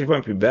think gouging fire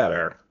might be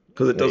better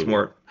because it does Maybe.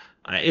 more.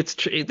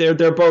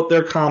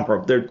 They're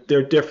comparable.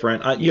 They're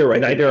different. You're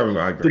right. Neither of them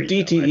are The great. though,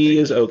 I DTE think.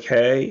 is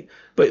okay,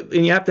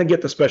 and you have to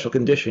get the special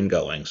condition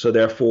going. So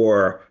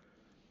therefore,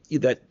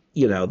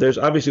 there's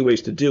obviously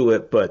ways to do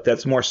it, but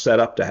that's more set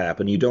up to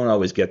happen. You don't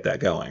always get that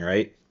going,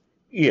 right?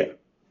 Yeah.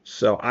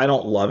 So I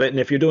don't love it. And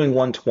if you're doing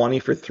 120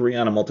 for 3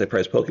 on a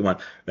multi-price Pokemon,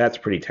 that's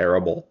pretty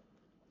terrible.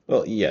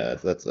 Well, yeah,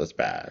 that's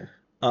bad.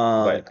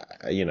 Um,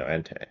 But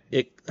Entei.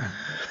 it,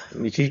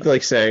 You keep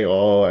like saying,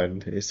 "Oh,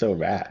 and it's so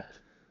bad."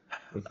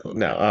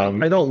 No,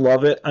 I don't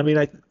love it. I mean,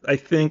 I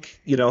think,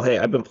 hey,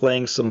 I've been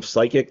playing some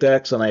Psychic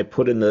decks and I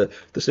put in the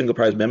single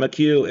prize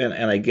Mimikyu and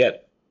I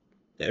get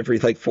every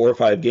like 4 or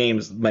 5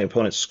 games, my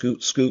opponent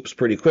scoops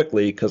pretty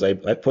quickly because I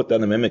put down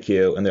the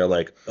Mimikyu and they're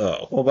like,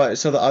 oh. well, but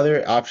so the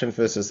other option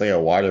for this is like a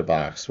water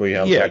box where you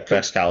have Yeah, like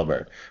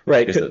Excalibur.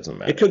 right. Because it doesn't It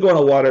matter. could go on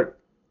a water.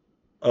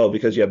 Oh,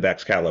 because you have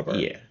Excalibur.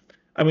 Yeah.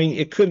 I mean,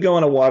 it could go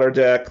on a water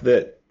deck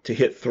that to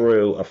hit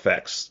through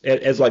effects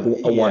as like a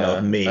one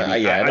of Yeah. maybe.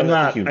 Yeah, I I'm don't think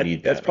not. you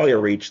need That's that probably a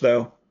now. reach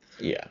though.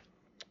 Yeah.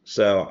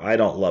 So I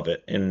don't love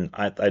it, and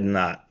I'm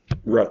not.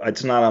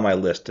 It's not on my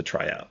list to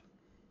try out.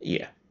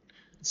 Yeah.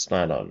 It's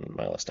not on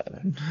my list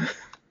either.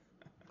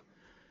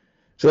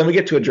 So then we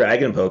get to a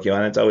dragon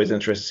Pokemon. It's always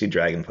interesting to see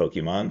dragon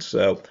Pokemon.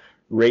 So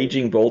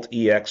Raging Bolt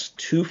EX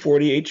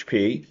 240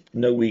 HP,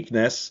 no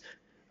weakness,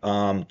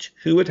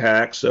 2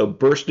 attacks. So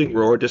Bursting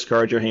Roar,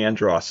 discard your hand,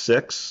 draw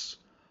 6.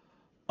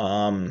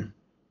 Um,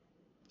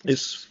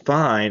 is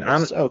fine.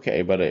 It's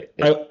okay, but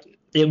I,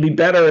 it'd be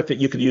better if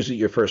you could use it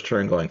your first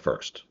turn going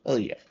first. oh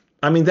yeah.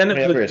 I mean, then I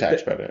mean, every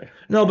attack's better.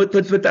 no, but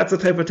that's the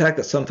type of attack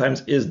that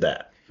sometimes is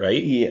that,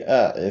 right?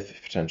 Yeah,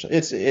 if potentially,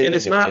 And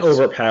it's not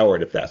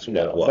overpowered if that's what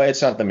it no, was. but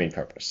it's not the main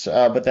purpose.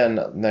 But then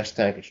next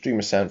attack, Extreme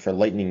Ascent for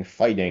Lightning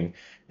Fighting,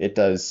 it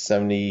does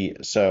 70.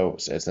 So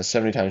it's a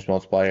 70 times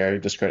multiplier.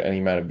 Discard any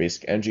amount of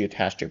basic energy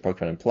attached to your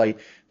Pokemon in play.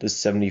 Does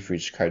 70 for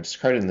each card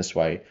discarded in this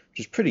way,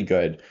 which is pretty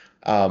good.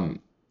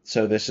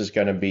 So this is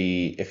going to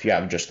be, if you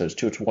have just those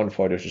two, it's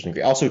 140, which isn't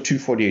great. Also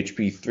 240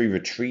 HP, 3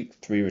 retreat.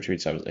 3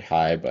 retreat's obviously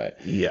high,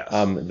 but Yes.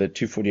 the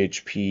 240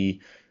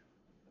 HP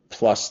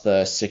plus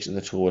the 6 of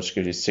the tool, which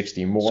gives you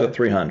 60 more. So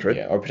 300.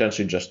 Yeah, or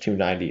potentially just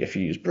 290 if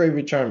you use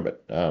Bravery Charm,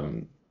 but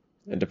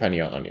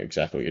depending on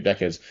exactly what your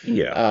deck is.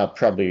 Yeah.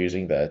 Probably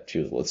using the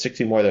 2 with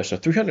 60 more there. So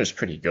 300 is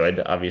pretty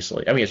good,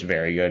 obviously. I mean, it's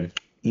very good.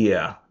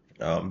 Yeah.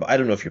 But I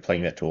don't know if you're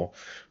playing that tool.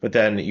 But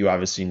then you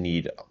obviously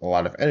need a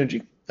lot of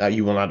energy.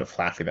 You will not have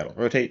Flaffy that'll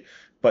rotate.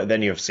 But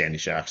then you have Sandy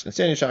Shocks. And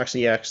Sandy Shocks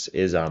EX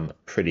is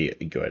pretty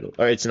good.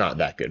 Or it's not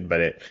that good,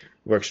 but it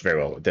works very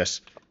well with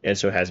this. And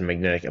so it has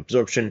magnetic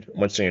absorption.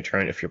 Once in your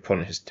turn, if your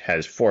opponent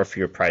has 4 of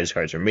your prize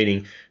cards remaining,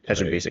 it has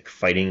a basic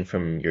fighting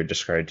from your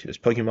discard to this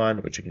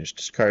Pokemon, which you can just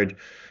discard.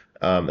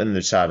 And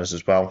there's Sadness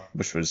as well,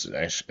 which is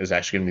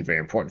actually going to be very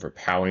important for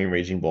powering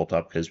Raging Bolt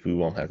up because we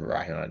won't have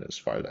Rhydon as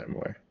far as I'm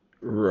aware.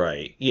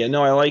 Right. Yeah.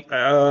 No, I like.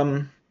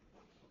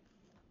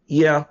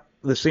 Yeah,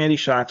 the Sandy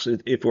Shocks.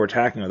 If we're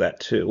attacking with that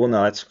too. Well,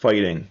 no, that's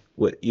fighting.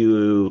 What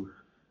you.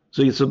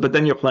 But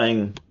then you're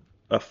playing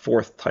a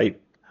fourth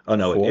type. Oh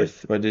no,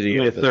 Fourth? What did he? you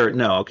mean a third?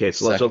 No, okay.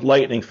 So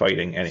lightning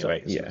fighting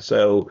anyway. Yeah.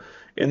 So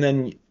and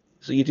then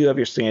you do have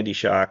your Sandy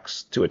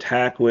Shocks to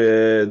attack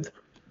with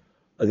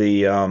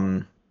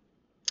the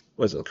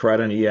was it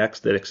Koraidon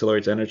EX that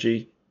accelerates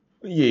energy?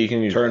 Yeah, you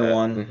can use Turn that.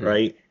 one, Mhm.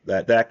 right?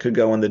 That could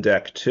go in the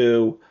deck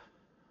too.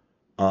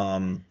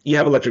 You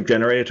have Electric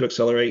Generator to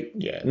accelerate.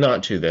 Yeah,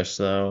 not to this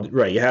though.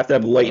 Right, you have to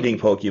have Lightning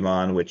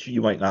Pokemon, which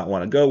you might not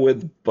want to go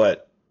with,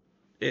 but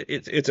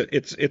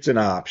it's an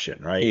option,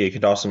 right? Yeah, you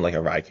could also like a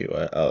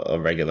Raikou, a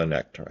regular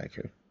Nectar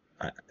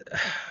Raikou.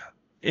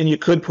 And you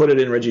could put it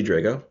in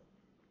Regidrago.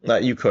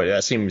 You could.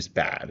 That seems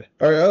bad.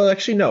 Or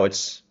actually no,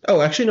 it's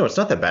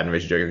not that bad in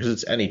Regidrago because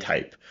it's any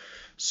type.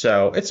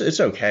 So it's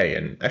okay,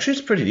 and actually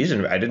it's pretty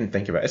decent. I didn't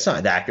think about it. It's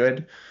not that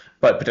good,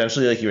 but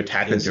potentially like you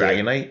attack with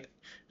Dragonite,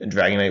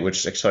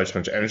 which accelerates a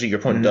bunch of energy. Your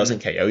opponent doesn't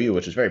KO you,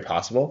 which is very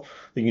possible.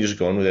 You can just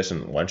go in with this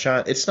in one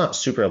shot. It's not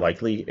super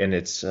likely, and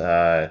it's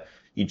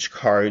each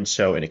card,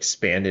 so an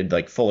expanded,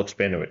 like full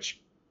expanded, which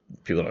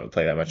people don't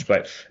play that much.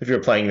 But if you're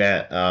playing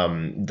that,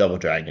 Double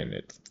Dragon,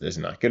 it is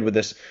not good with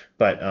this.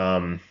 But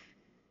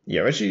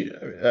yeah,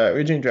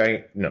 Raging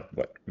Dragon, no,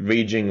 what?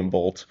 Raging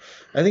Bolt,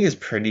 I think is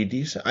pretty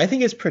decent. I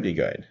think it's pretty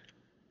good.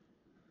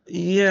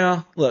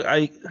 Yeah, look,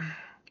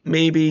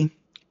 maybe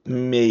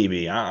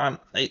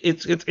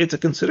it's a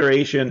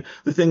consideration.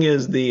 The thing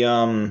is the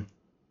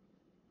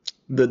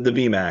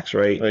VMAX,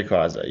 right?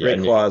 Rayquaza, yeah.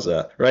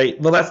 Rayquaza, right?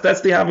 Well,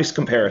 that's the obvious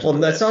comparison. Well,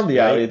 that's not the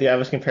right? obvious. The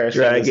obvious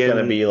comparison is Dragon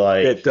going to be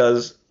like it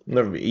does.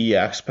 the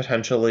EX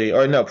potentially,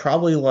 or no,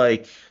 probably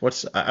like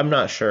I'm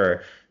not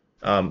sure.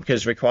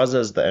 Because Rayquaza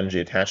has the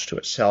energy attached to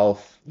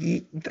itself.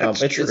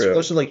 That's It's true.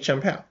 close to like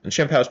Chien-Pao, and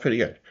Chien-Pao is pretty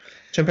good.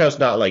 Chien-Pao's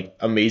not like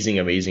amazing,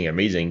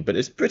 but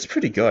it's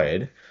pretty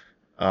good.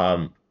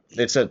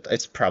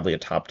 It's probably a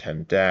top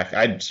 10 deck.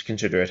 I'd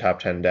consider it a top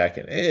 10 deck,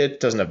 and it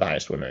doesn't have the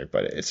highest win rate,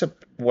 but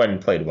when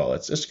played well,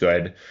 it's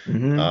good.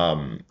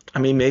 I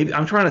mean, maybe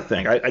I'm trying to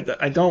think.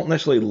 I don't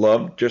necessarily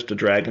love just a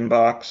Dragon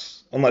Box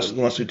unless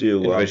we do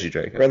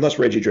Regidrago. or unless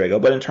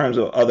Regidrago. But in terms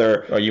of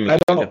other, Oh, you mean I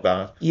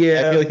don't.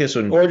 Yeah, I feel like this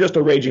one, or just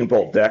a Raging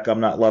Bolt deck. I'm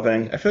not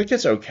loving. I feel like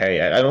it's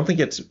okay. I don't think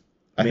it's.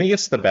 I think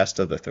it's the best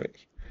of the three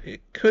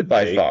It could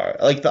by be. far.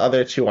 Like the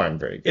other two aren't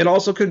very good. It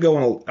also could go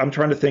in. I'm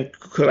trying to think.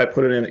 Could I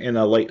put it in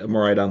a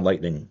Miraidon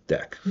Lightning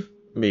deck?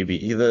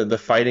 maybe the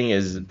fighting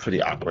is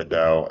pretty awkward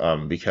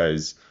though,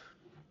 because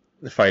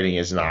the fighting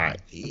is not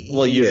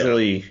well. Yeah,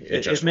 Usually it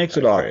it just makes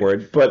it protects, right?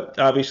 awkward, but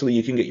obviously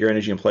you can get your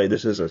energy in play.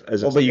 This is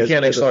Well, but you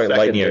can't as a accelerate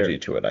lightning secondary. energy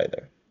to it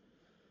either,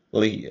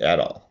 like at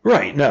all.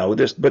 Right, no,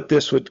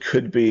 this would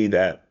could be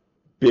that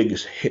big Well,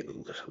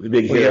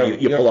 hitter you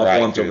you have pull off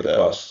ride once over through the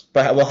though. course.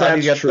 But well, how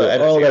do you That's get the true.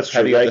 Oh, energy? that's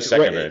How true. do you get the Right,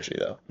 second right. energy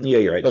though? Yeah,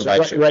 you're right. The So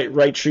bike shoe.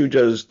 right shoe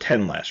does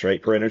 10 less,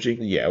 right, per energy,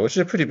 Yeah, which is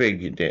a pretty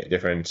big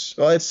difference.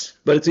 Well, it's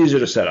but it's easier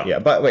to set up yeah,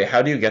 but wait,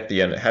 how do you get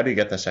how do you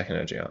get the second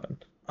energy on?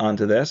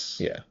 onto this.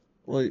 Yeah,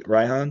 Well,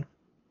 Raihan?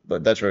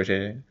 but that's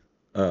rotating.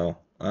 Oh,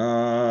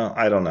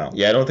 I don't know.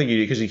 Yeah, I don't think you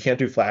do because you can't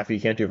do Flappy,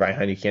 you can't do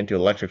Raihan, you can't do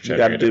Electric You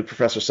got to do Generator.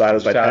 Professor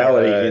Sato's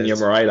Vitality and you're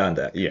Showers, right on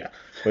deck. yeah,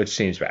 which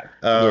seems bad.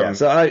 Yeah,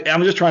 so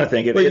I'm just trying to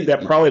think. But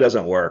That probably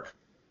doesn't work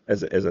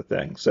as a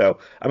thing. So,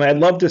 I mean, I'd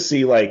love to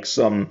see like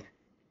some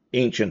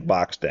ancient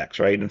box decks,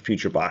 right, and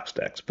future box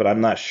decks, but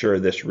I'm not sure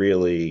this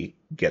really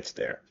gets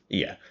there.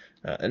 yeah.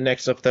 And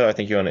next up, though, I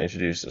think you want to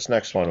introduce this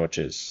next one, which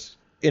is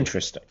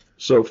interesting.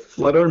 So,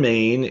 Flutter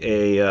Mane,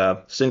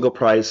 a single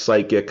prize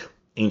psychic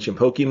ancient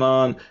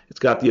Pokemon. It's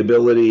got the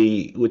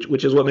ability,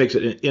 which is what makes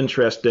it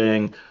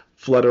interesting.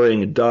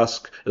 Fluttering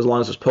Dusk. As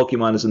long as this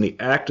Pokemon is in the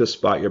active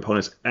spot, your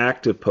opponent's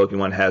active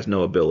Pokemon has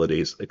no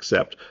abilities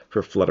except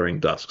for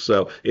Fluttering Dusk.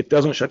 So it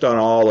doesn't shut down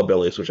all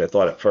abilities, which I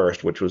thought at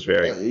first, which was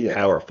very Yeah.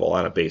 powerful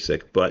on a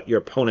basic. But your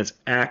opponent's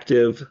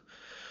active,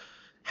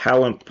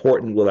 how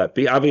important will that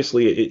be?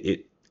 Obviously,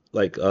 it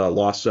like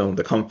Lost Zone,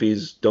 the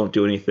Comfies don't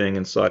do anything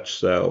and such.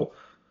 So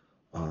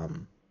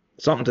um,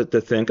 something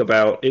to think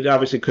about. It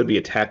obviously could be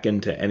attack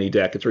into any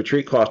deck. Its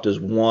retreat cost is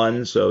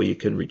 1, so you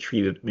can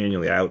retreat it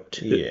manually out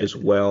Yeah. as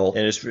well.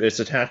 And its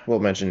attack we'll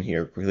mention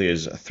here quickly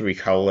is 3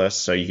 colorless,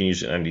 so you can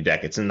use it on any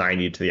deck. It's a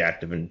 90 to the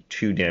active and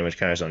 2 damage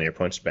counters on your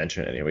opponent's bench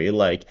in any way you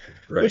like,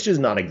 Right. which is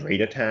not a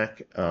great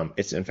attack.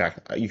 It's in fact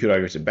you could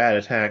argue it's a bad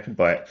attack,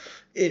 but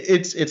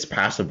it's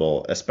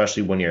passable,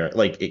 especially when you're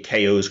like it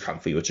KOs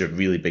Comfy, which is a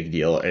really big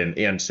deal, and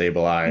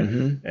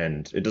Sableye,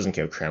 and it doesn't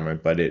KO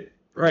Cramor, but it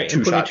Right, two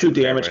and putting shots 2 of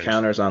damage Cramorant.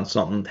 counters on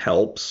something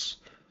helps.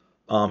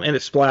 And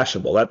it's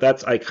splashable.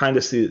 That's I kind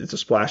of see it's a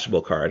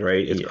splashable card,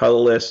 right? It's Yeah.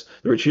 colorless.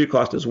 The retreat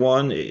cost is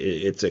 1.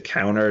 It's a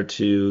counter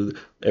to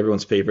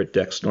everyone's favorite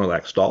deck,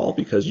 Snorlax Stall,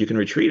 because you can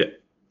retreat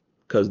it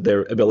because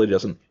their ability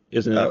isn't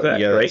in effect,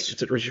 Yeah, right? that's-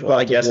 It's a retreat well,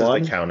 I cost guess of it's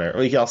 1. the counter.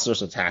 Or you can also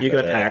just attack You can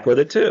with attack with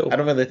it too. I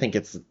don't really think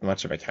it's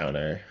much of a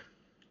counter.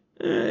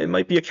 It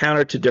might be a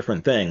counter to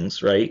different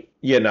things, right?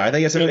 Yeah, no, I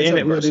think it's And a it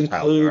would versatile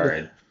include,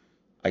 card,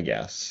 I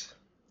guess.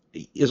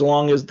 as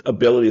long as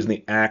abilities in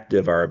the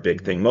active are a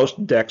big thing.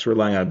 Most decks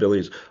relying on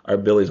abilities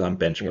on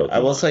bench Pokemon. I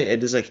will say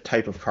it is a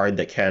type of card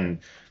that can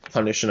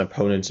punish an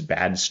opponent's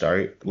bad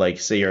start. Like,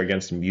 say you're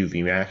against Mew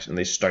VMAX and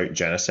they start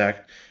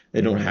Genesect,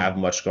 they don't have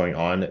much going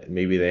on.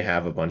 Maybe they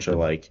have a bunch of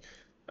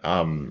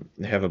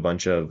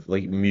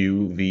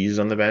Mew Vs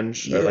on the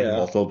bench, or like Yeah.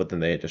 multiple, but then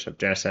they just have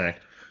Genesect.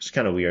 It's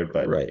kind of weird,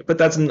 but Right, but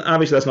that's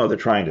obviously that's not what they're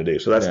trying to do.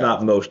 So that's yeah.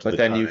 not most of But the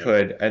then time. you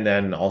could, and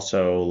then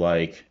also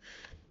like.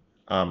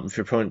 If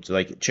your opponent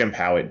like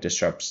Chimpow, it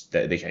disrupts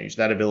that they can't use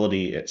that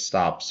ability. It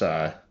stops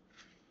like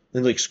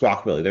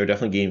Squawkabilly. There are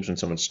definitely games when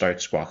someone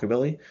starts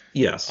Squawkabilly,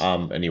 Yes.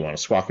 and you want a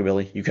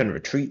Squawkabilly. You can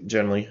retreat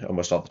generally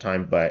almost all the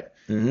time, but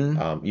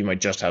you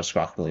might just have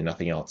Squawkabilly,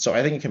 nothing else. So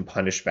I think it can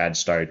punish bad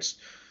starts.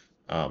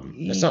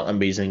 It's not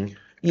amazing.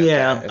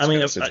 Yeah, It's I mean,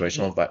 kind of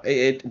situational, but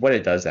when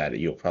it does that,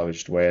 you'll probably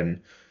just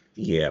win.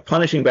 yeah,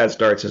 punishing bad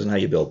starts isn't how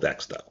you build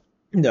decks, though.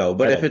 No,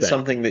 but I if don't it's think.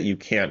 something that you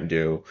can't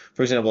do,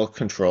 for example,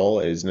 control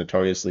is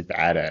notoriously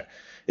bad at.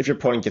 If your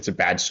opponent gets a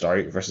bad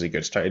start versus a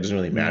good start, it doesn't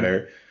really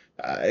matter.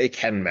 It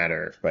can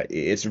matter, but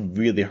it's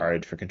really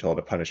hard for control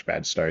to punish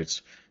bad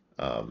starts.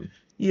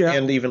 Yeah.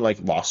 And even like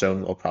Lost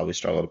Zone will probably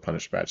struggle to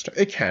punish bad starts.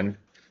 It can,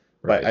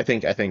 but Right. I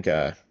think it's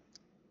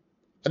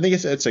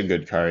a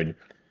good card.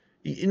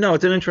 No,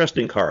 it's an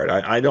interesting card.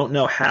 I don't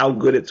know how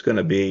good it's going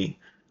to be.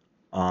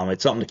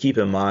 It's something to keep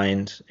in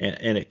mind,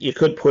 and you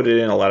could put it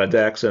in a lot of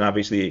decks, and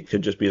obviously it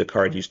could just be the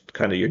card you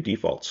kind of your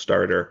default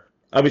starter.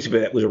 Obviously,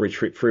 if that was a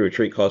free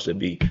retreat cost,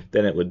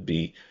 it would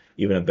be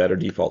even a better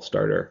default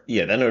starter.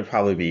 Yeah, then it would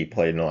probably be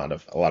played in a lot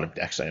of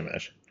decks, I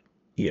imagine.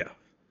 Yeah,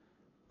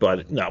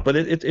 but no, but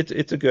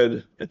it's a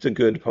good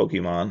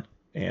Pokemon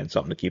and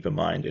something to keep in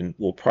mind, and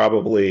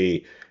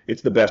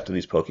it's the best of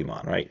these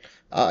Pokemon, right?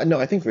 No,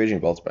 I think Raging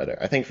Bolt's better.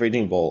 I think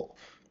Raging Bolt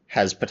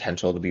has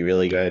potential to be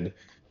really good.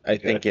 I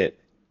think it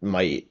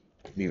might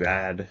be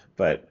bad,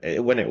 but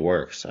when it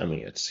works, I mean,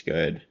 it's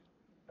good.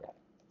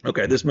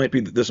 Okay, this will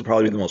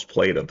probably be the most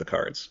played of the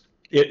cards.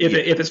 If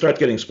it starts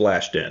getting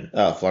splashed in,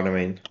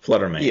 Fluttermane.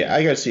 Fluttermane. Yeah,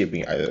 I gotta see it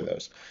being either of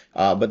those.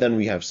 But then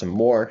we have some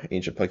more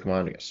ancient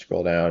Pokemon. We gotta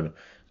scroll down.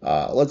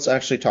 Let's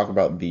actually talk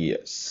about the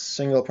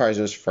single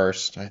prizes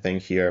first, I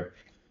think, here.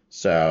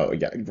 So we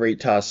got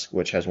Great Tusk,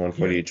 which has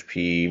 140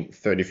 HP,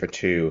 30 for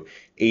 2,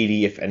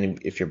 80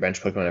 if your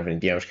bench Pokemon have any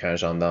damage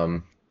counters on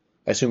them.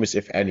 I assume it's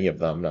if any of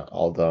them, not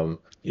all of them.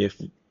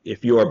 If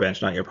if your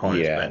bench, not your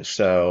opponent's Yeah, bench,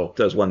 so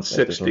does that does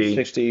 160,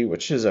 160,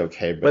 which is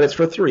okay, but it's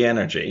but for 3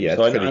 energy, yeah,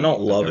 so it's I don't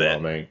pretty love it.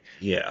 underwhelming.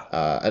 Yeah.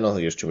 I don't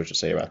think there's too much to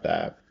say about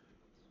that.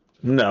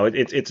 No,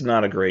 it's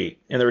not a great,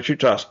 and the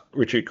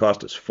retreat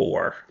cost is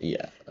 4,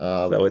 Yeah.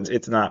 so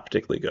it's not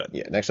particularly good.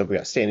 Yeah. Next up, we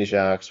got Sandy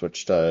Shocks,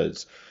 which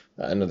does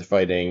another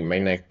fighting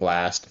magnetic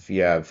blast. If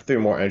you have three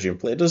more energy in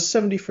play, it does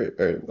 70 for,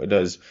 or it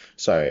does,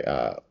 sorry,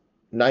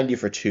 90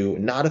 for two.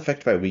 Not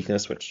affected by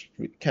weakness, which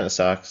kind of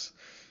sucks.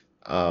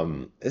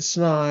 It's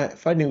not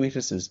fighting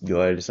weakness is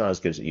good. It's not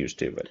as good as it used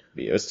to, but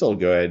it's still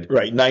good.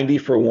 Right, 90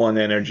 for 1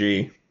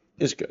 energy.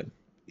 It's good.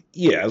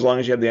 Yeah, as long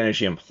as you have the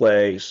energy in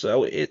play.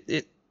 So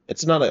it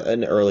It's not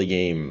an early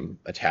game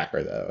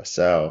attacker though,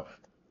 so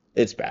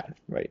it's bad,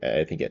 right?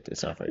 I think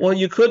it's not very well, good.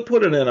 you could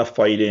put it in a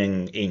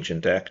fighting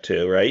ancient deck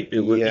too, right?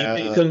 You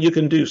Yeah,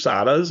 can do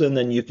Sadas and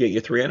then you get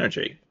your 3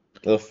 energy.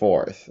 the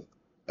fourth.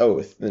 Oh,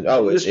 it's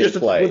It's in just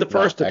with play, the not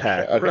first extra.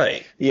 attack, Okay.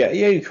 right? Yeah,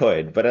 yeah, you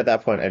could, but at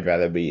that point, I'd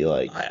rather be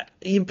like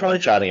You probably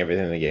one-shotting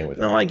everything in the game with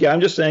no, it.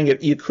 I'm just saying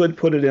it. You could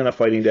put it in a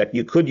fighting deck.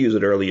 You could use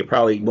it early. You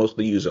probably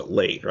mostly use it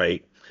late,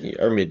 right?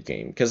 Yeah, or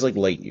mid-game, because like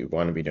late, you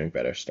want to be doing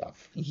better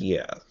stuff.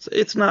 Yeah,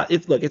 it's not.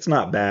 It's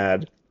not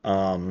bad.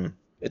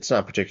 It's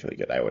not particularly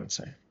good, I wouldn't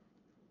say.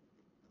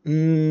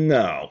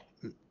 No,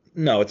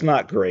 no, it's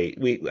not great.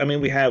 I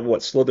mean, we have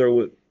what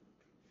Slither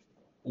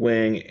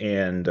Wing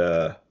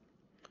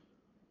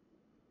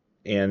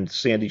and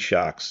Sandy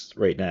Shocks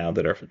right now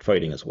that are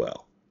fighting as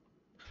well,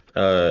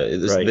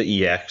 This right?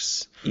 the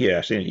EX.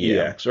 Yeah, Sandy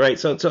Yeah, EX, right?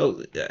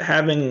 So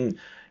having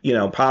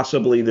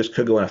possibly this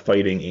could go in a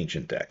fighting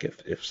ancient deck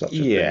if such a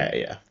yeah,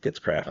 thing yeah. gets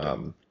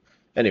crafted.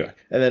 Anyway,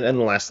 and then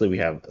lastly we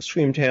have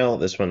Screamtail.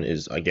 This one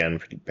is again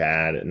pretty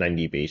bad.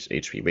 90 base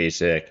HP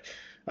basic.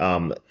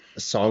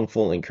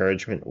 Songful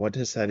Encouragement. What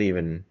does that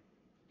even?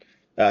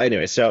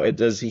 Anyway, so it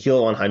does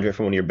heal 100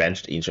 from one of your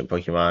benched ancient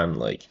Pokemon.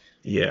 Like,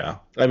 Yeah,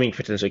 I mean,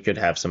 potentially could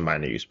have some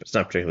minor use, but it's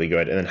not particularly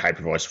good. And then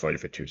Hyper Voice 40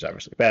 for 2 is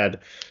obviously bad.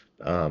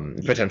 yeah,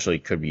 Potentially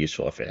could be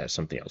useful if it has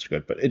something else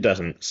good, but it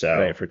doesn't. right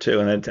So for 2,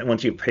 and then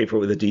once you pay for it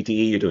with a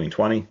DTE, you're doing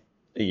 20.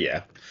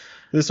 yeah,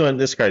 this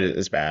card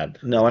is bad.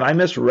 No, and I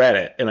misread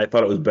it, and I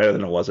thought it was better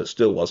than it was. It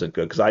still wasn't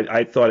good because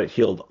I thought it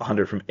healed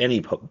 100 from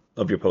any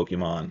of your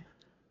Pokemon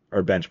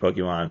or bench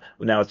Pokemon.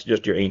 Now it's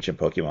just your ancient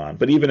Pokemon.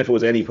 But even if it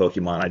was any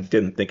Pokemon, I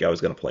didn't think I was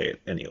going to play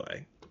it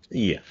anyway.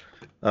 Yeah.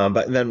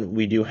 But then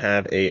we do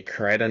have a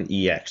Koraidon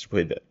EX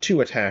with two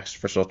attacks.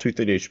 First of all,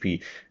 230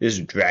 HP. This is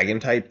Dragon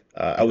type.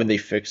 When they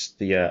fixed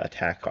the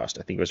attack cost,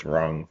 I think it was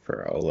wrong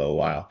for a little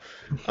while.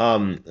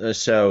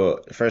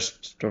 So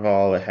first of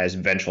all, it has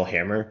Vengeful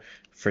Hammer.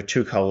 For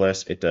two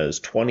colorless, it does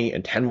 20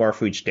 and 10 more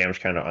for each damage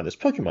counter on this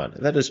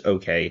Pokemon. That is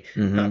okay.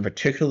 Not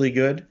particularly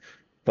good,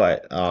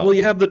 but Well,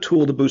 you have the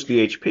tool to boost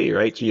the HP,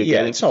 right? So you're yeah,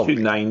 getting it's all to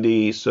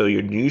 290, so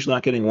you're usually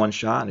not getting one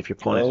shot. And if your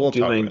opponent's we'll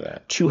talk doing about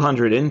that.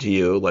 200 into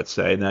you, let's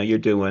say, now you're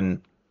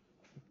doing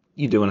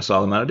a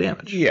solid amount of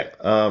damage. Yeah,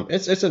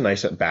 it's a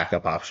nice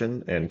backup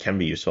option and can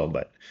be useful,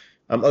 but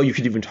you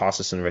could even toss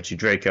this in Reggie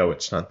Draco.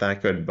 It's not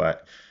that good,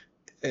 but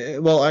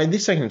the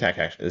second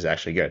attack is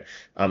actually good.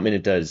 And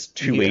it does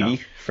 280 Yeah.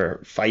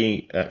 for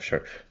fighting,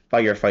 sure,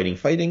 fire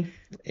fighting,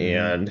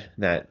 and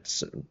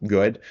that's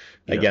good,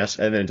 I Yeah. guess.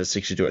 And then it does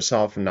 62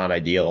 itself, not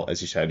ideal.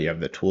 As you said, you have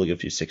the tool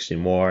gives you 60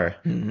 more.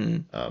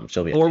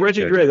 So yeah, Or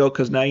Reggie good. Drago,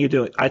 because now you're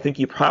doing. I think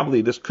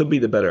this could be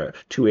the better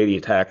 280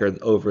 attacker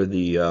over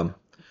the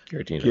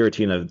Giratina.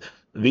 Giratina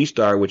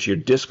V-Star, which you're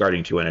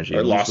discarding 2 energy.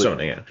 Or lost Usually-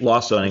 zoning it.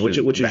 Lost zoning, Which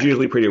which is is bad.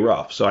 usually pretty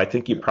rough. So I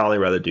think you'd probably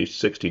rather do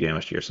 60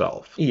 damage to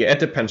yourself. Yeah, it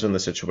depends on the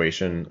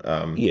situation.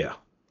 Yeah.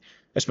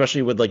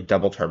 Especially with like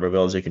double turbo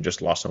builds, you can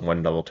just lost on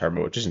one double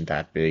turbo, which isn't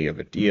that big of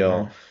a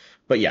deal.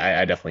 But yeah,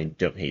 I definitely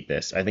don't hate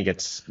this. I think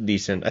it's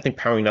decent. I think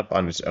powering up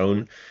on its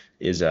own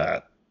is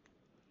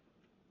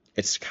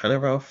it's kind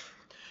of rough.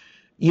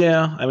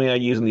 Yeah, I mean,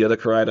 I'm using the other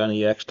Koraidon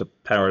EX to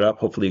power it up.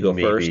 Hopefully you go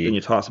first Maybe. and you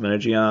toss some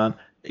energy on.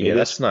 Yeah,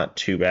 that's not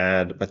too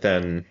bad, but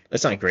then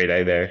it's not great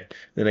either.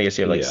 Then I guess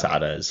you have like Yeah.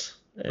 Sadas.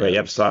 Right, you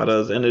have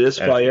Sadas, and it is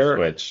Energy fire.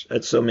 Switch.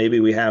 And so maybe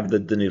we have the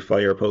new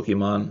fire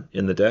Pokemon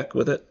in the deck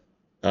with it.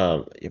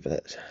 Yeah,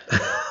 but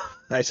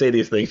I say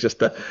these things just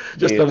to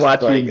Yeah,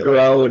 watch like- you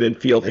grow and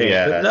feel pain.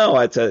 Yeah. But no,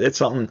 it's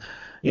something,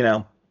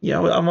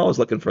 I'm always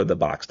looking for the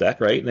box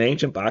deck, right? An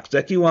ancient box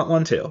deck, you want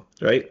one too,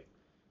 right?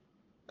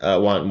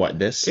 want what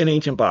this? An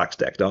ancient box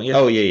deck, don't you?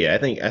 Oh yeah. I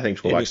think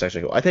Toolbox is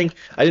actually cool. I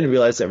didn't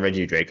realize that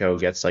Reggie Draco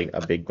gets like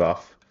a big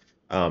buff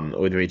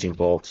with Raging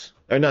Bolt.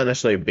 Or not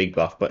necessarily a big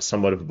buff, but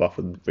somewhat of a buff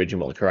with Raging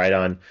Bolt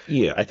Koraidon.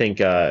 Yeah. I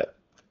think it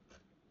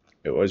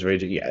was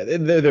Raging. Yeah,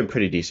 they're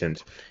pretty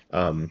decent.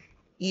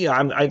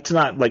 Yeah, it's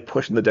not like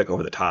pushing the deck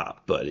over the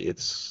top, but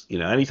it's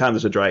anytime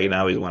there's a dragon, I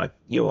always want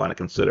to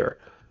consider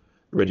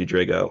Reggie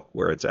Drago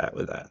where it's at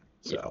with that.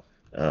 So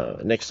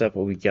Next up,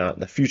 we got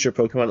the future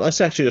Pokemon.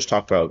 Let's actually just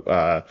talk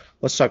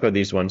about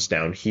these ones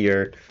down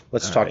here.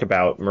 Let's talk right.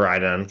 about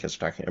Miraidon because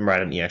we're talking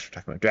Miraidon EX. We're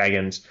talking about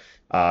dragons.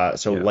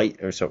 So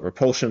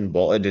Repulsion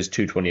Bolt. It is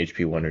 220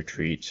 HP, one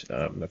retreat.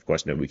 Of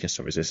course, no weakness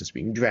to resistance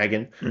being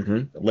dragon.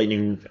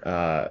 Lightning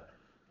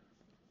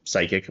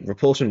Psychic.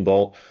 Repulsion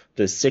Bolt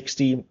does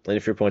 60, and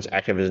if your opponent's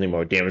active has any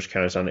more damage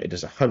counters on it, it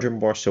does 100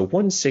 more. So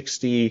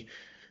 160,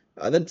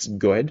 that's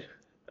good.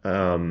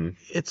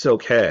 It's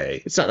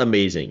okay. It's not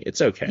amazing.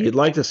 It's okay. You'd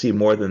like to see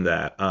more than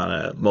that on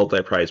a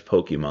multi-prize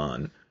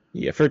Pokemon.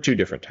 Yeah, for two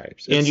different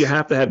types. And you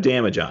have to have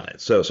damage on it.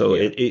 So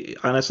Yeah.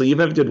 honestly,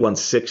 even if it did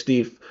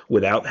 160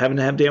 without having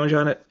to have damage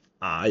on it,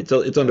 it's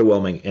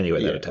underwhelming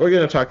anyway. Yeah, we're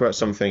going to talk about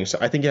some things. So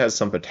I think it has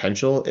some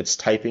potential. Its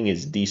typing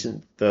is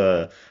decent.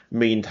 The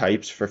main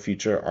types for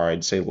future are,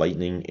 I'd say,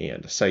 Lightning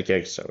and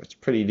Psychic, so it's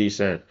pretty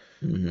decent.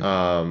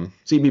 So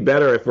it'd be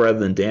better if rather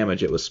than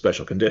damage, it was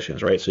special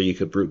conditions, right? So you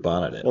could Brute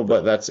Bonnet it. Well,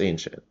 but that's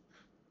ancient.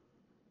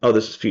 Oh,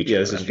 this is future. Yeah,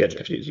 this is I'm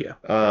getting future. confused.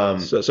 Yeah.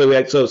 So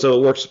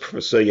it works.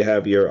 So you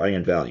have your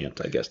Iron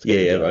Valiant, I guess. To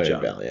get damage Iron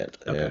on. Valiant.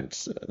 Okay.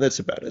 And that's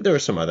about it. There were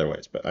some other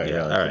ways, but Iron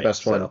Valiant's all the right,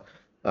 best one.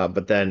 so-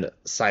 But then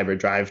Cyber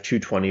Drive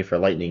 220 for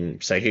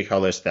Lightning Psychic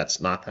colors. That's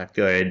not that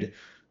good.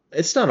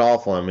 It's not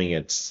awful. I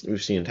mean,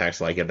 we've seen attacks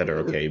like it that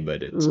are okay,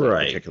 but it's not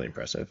Right. particularly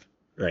impressive.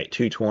 Right,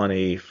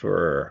 220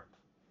 for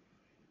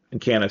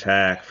and can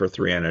attack for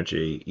 3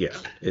 energy. Yeah,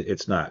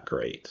 it's not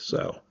great.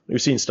 So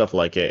We've seen stuff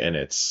like it, and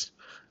it's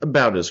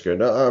about as good.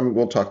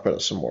 We'll talk about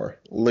it some more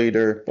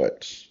later,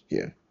 but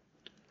yeah.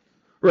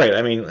 right,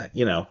 I mean,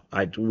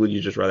 would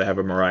you just rather have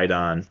a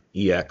Miraidon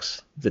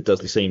EX that does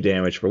the same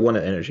damage for one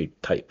energy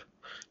type?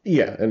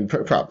 Yeah, and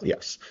probably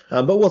yes.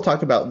 But we'll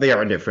talk about they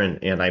are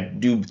different, and I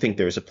do think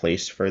there's a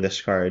place for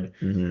this card.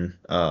 Not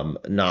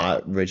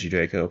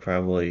Regidrago,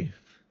 probably.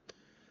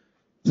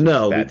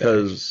 No, bad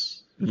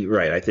because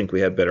right, I think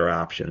we have better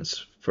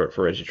options for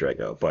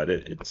Regidrago, but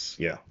it's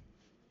yeah.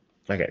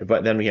 Okay,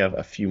 but then we have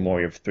a few more.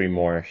 We have 3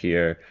 more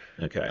here.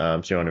 Okay.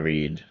 So you want to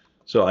read?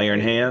 So Iron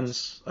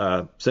Hands,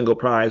 single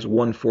prize,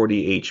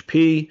 140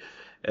 HP,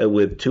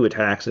 with 2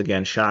 attacks.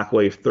 Again,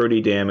 Shockwave,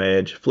 30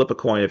 damage. Flip a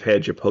coin if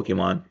heads. Your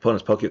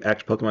opponent's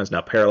active Pokemon is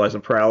now paralyzed,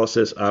 and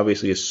paralysis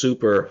obviously is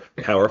super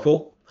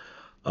powerful.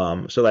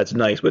 So that's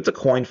nice, but it's a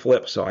coin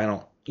flip. So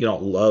you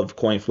don't love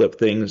coin flip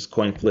things.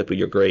 Coin flip,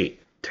 you're great.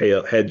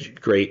 Heads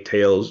great.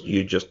 Tails,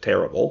 you just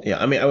terrible.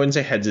 Yeah, I mean, I wouldn't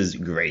say heads is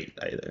great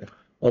either.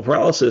 Well,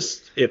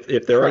 paralysis, if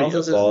they're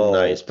Paralysis is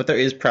nice, but there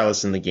is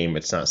paralysis in the game.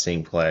 It's not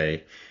seeing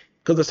play.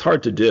 because it's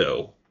hard to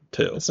do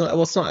too. It's not.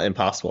 Well, it's not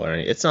impossible or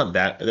anything. It's not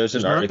that. There's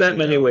not that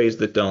many ways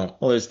that don't.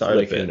 Well, there's the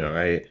flip it, Articuno,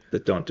 right?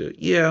 that don't do it.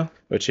 Yeah,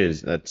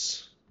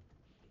 That's.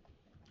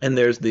 and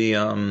there's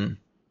the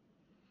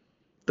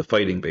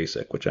fighting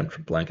basic, which I'm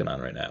blanking on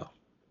right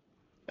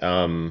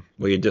now,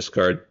 where you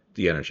discard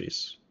the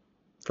energies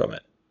from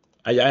it.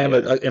 I have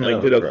in my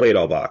Ditto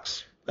Claydol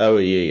box. Oh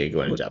yeah, go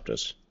ahead and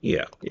Zapdos.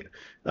 Yeah.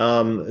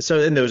 So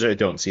in those I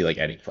don't see like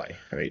any play,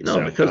 right?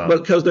 No, So,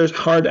 because there's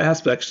hard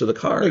aspects to the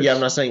cards. yeah,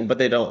 I'm not saying, but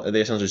they don't.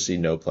 They essentially see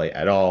no play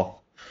at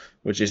all,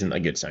 which isn't a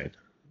good sign.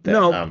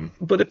 No,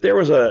 but if there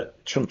was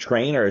some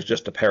trainers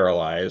just to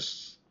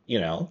paralyze,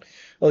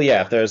 Well,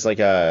 yeah, if there's like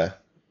a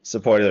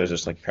supporter that's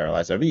just like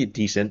paralyzed, that'd be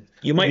decent.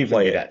 you might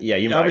play it. Yeah,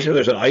 you might. Obviously, if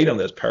there's an item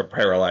that's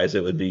paralyzed,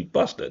 it would be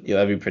busted. Yeah,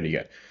 that'd be pretty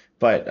good.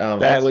 But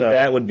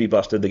That would be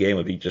busted. The game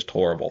would be just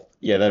horrible.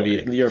 yeah, that'd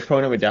be your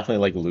opponent would definitely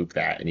like loop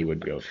that, and he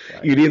would go.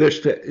 You'd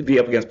either be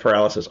up against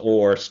paralysis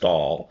or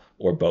stall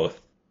or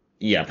both.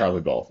 Yeah, probably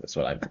both. That's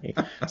what I'm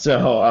thinking.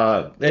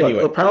 So anyway,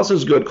 Look, paralysis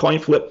is good. Coin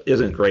flip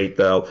isn't great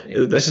though.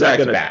 this is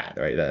actually bad,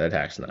 right? That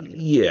attack's not.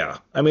 Yeah,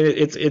 I mean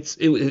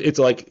it's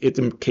like it's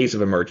in case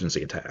of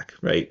emergency attack,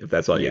 right? If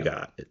that's all you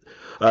got.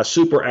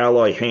 Super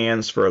Alloy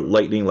Hands for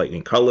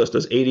Lightning Colorless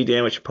does 80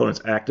 damage.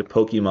 Opponent's active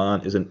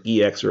Pokemon is an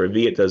EX or a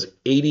V. It does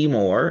 80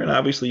 more, and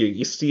obviously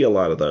you see a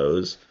lot of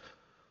those.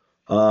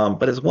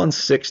 But it's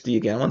 160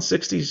 again.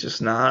 160 is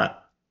just not.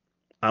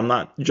 I'm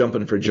not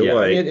jumping for joy. Yeah,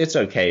 I mean, it's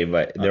okay,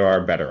 but there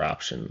are better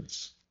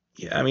options.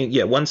 Yeah, I mean,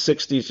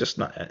 160 is just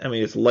not. I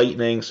mean, it's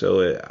lightning,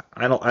 so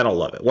I don't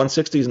love it.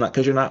 160 is not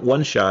because you're not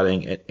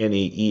one-shotting at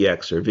any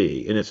EX or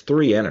V, and it's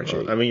 3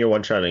 energy. I mean, you're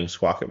one-shotting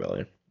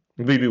Squawkabilly.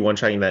 Maybe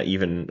one-shotting that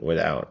even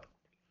without.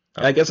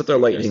 I guess if they're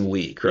lightning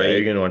weak, right? Yeah,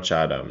 you're gonna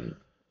one-shot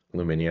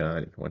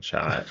Luminia,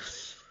 one-shot.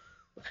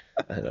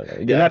 I don't know.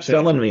 You're not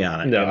selling me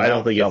on it. No, I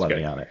don't think it's selling good.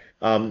 me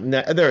on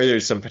it.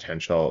 There's some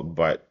potential,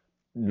 but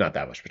not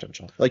that much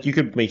potential. Like you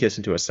could make this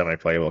into a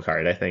semi-playable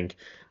card, I think,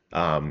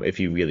 if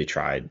you really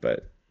tried,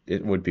 but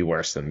it would be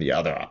worse than the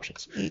other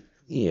options.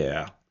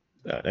 Yeah.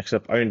 Next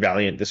up, Iron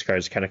Valiant. This card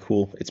is kind of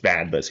cool. It's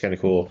bad, but it's kind of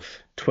cool.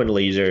 Twin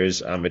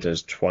lasers. It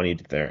does 20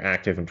 to their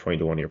active and 20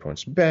 to one of your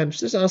opponent's bench.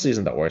 This honestly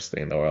isn't the worst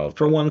thing in the world.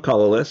 For one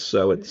colorless,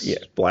 so it's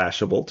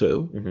splashable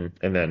too. Mm-hmm.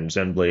 And then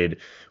Zenblade,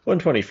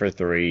 120 for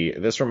 3.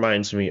 This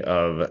reminds me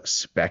of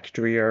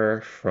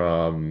Spectrier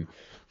from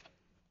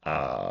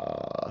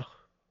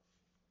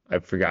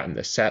I've forgotten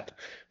the set,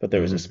 but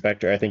there was a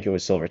Spectre. I think it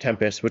was Silver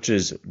Tempest, which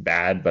is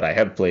bad, but I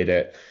have played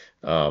it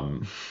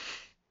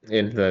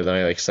in the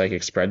like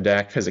Psychic Spread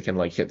deck because it can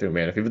like hit through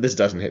Manaphy, but this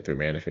doesn't hit through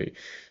Manaphy.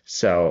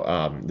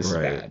 So this is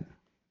bad.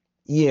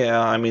 Yeah,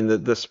 I mean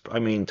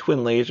twin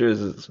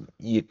lasers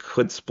you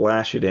could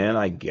splash it in,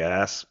 I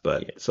guess,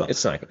 but It's not.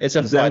 It's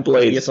a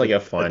Zenblade. It's like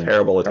a fun,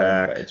 terrible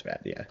attack. But it's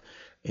bad. Yeah.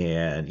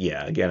 And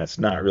yeah, again, it's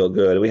not real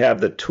good. We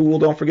have the tool,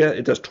 don't forget,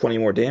 it does 20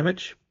 more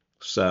damage.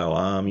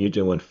 So you're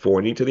doing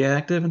 40 to the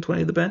active and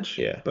 20 to the bench.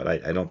 Yeah. But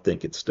I don't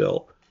think it's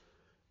still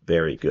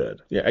very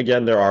good. Yeah,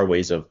 again, there are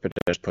ways of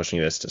potentially pushing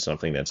this to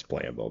something that's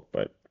playable,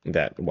 but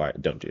why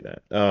don't do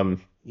that.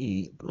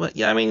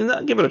 Yeah, I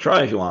mean, give it a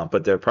try if you want,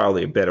 but they're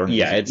probably better and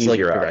Yeah, it's like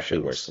easier directly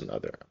options. worse than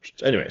other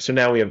options. Anyway, so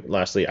now we have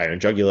lastly Iron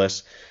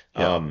Jugulus.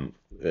 Yeah.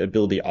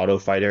 Ability Auto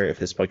Fighter. If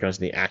this Pokemon is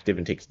in the active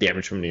and takes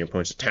damage from your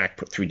opponent's attack,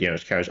 put 3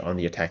 damage counters on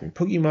the attacking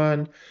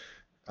Pokemon,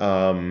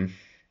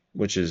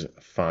 which is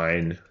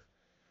fine.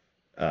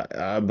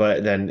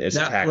 But then its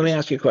Now, attack. let me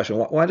ask you a question.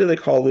 Why do they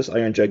call this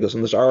Iron Jugulus?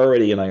 And there's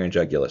already an Iron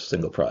Jugulus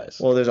single prize.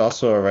 Well, there's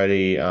also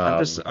already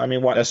I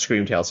mean, why? a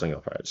Screamtail single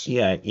prize.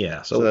 Yeah,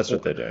 yeah. So that's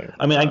what they're doing.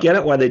 I mean, I get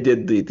it why they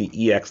did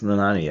the EX and the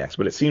non-EX,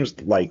 but it seems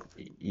like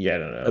Yeah, I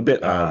don't know. a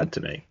bit odd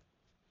to me.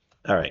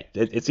 All right,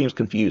 it seems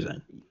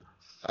confusing.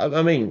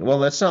 I mean, well,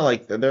 that's not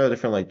like there are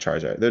different like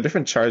Charizard. There are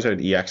different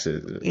Charizard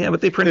EXs. Yeah,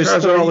 but they print There's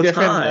Charizard all the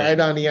different time.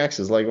 add-on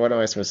EXs. Like, what am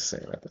I supposed to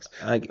say about this?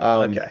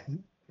 Okay.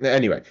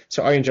 Anyway,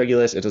 so Iron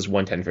Jugulus, it does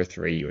 110 for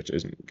 3, which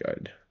isn't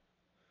good.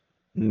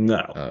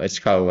 No. It's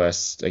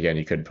colorless. Again,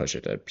 you could push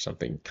it to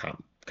something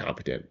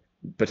competent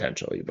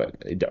potentially, but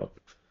they don't.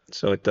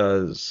 So it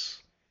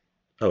does.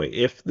 Oh wait,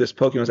 if this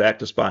Pokemon's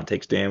active spot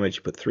takes damage,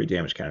 you put 3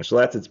 damage counters. So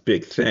that's its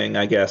big thing,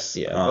 I guess.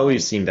 Yeah, but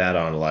we've seen that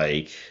on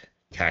like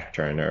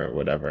Cacturn or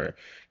whatever,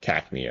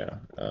 Cacnea,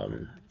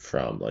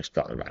 from like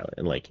Scotland Violet,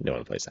 and like no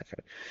one plays that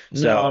card.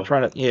 So No, I'm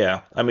trying to.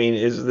 Yeah, I mean,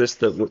 is this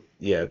the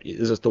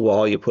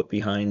wall you put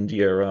behind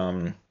your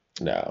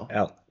no.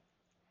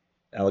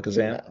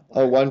 Alakazam? No.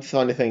 Oh, one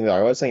funny thing though,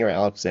 I was thinking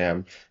about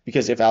Alakazam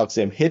because if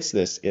Alakazam hits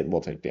this, it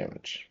will take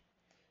damage.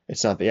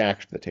 It's not the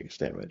action that takes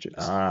damage.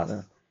 It's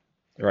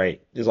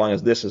Right. As long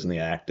as this isn't the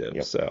active,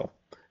 Yep. so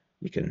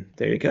you can.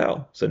 There you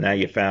go. So now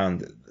you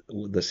found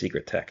the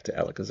secret tech to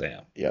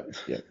Alakazam. Yep.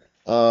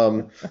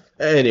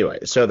 Anyway,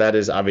 so that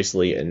is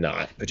obviously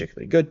not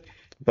particularly good.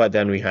 But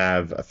then we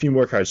have a few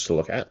more cards to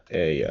look at,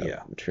 a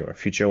few more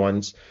future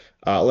ones.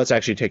 Let's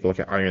actually take a look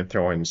at Iron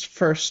Thorns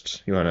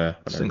first. You want to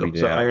read it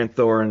So out? Iron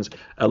Thorns,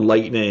 a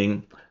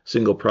lightning,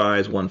 single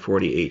prize,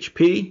 140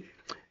 HP,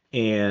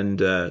 and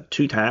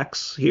 2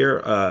 attacks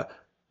here.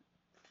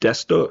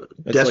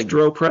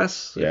 Destro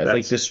Press. Yeah, it's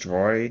like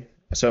Destroy.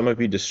 So it might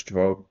be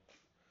Destro.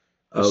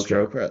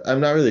 Okay. Press.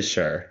 I'm not really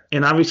sure.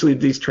 And obviously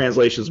these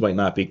translations might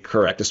not be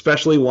correct,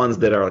 especially ones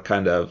that are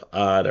kind of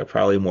odd or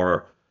probably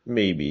more.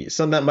 Maybe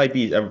some that might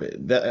be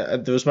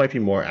those might be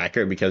more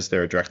accurate because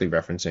they're directly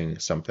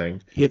referencing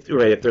something. If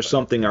there's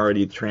something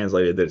already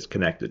translated that it's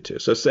connected to.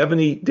 So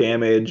 70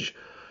 damage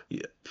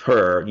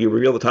per. You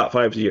reveal the top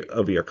 5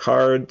 of your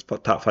cards,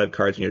 top 5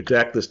 cards in your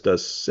deck. This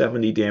does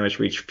 70 damage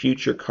for each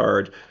future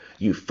card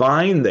you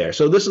find there.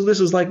 So this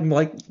is like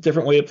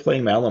different way of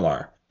playing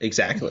Malamar.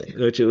 Exactly.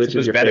 Which is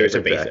your better. It's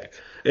a favorite basic.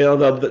 deck.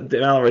 Although the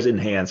Malamar is in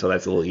hand, so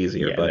that's a little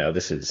easier. Yeah, but no,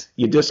 this is.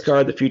 You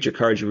discard the future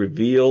cards you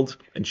revealed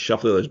and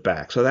shuffle those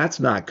back. So that's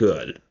not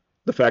good.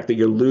 The fact that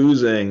you're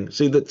losing.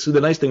 See, the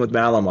nice thing with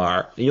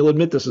Malamar, and you'll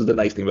admit this is the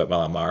nice thing about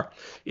Malamar,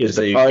 is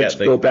the cards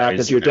go back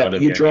into your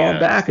deck. You draw them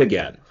back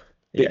again.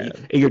 Yeah.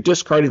 You're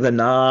discarding the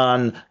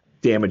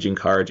non-damaging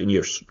cards, and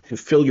you're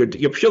filling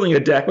your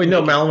deck. Wait,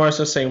 no, Malamar's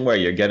the same way.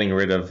 You're getting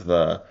rid of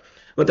the.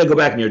 But they go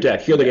back in your deck.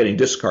 Here they're getting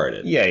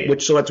discarded. Yeah.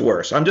 So that's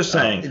worse. I'm just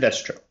saying.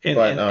 That's true.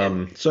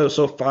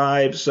 So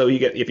 5. So you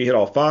get, if you hit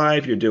all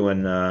 5, you're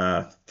doing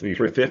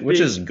 350, which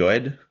is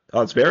good.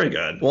 Oh, it's very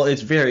good. Well,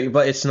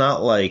 but it's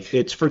not like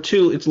it's for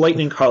 2. It's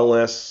lightning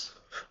colorless.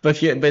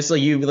 But it's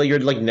like you're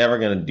like never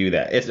gonna do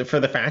that. It's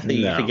for the fact that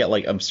you could get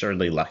like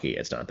absurdly lucky.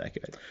 It's not that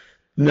good.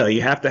 No,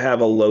 you have to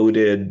have a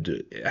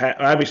loaded.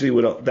 Obviously,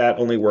 that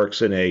only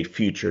works in a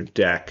future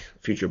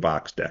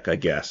box deck, I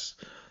guess.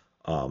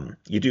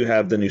 You do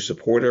have the new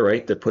supporter,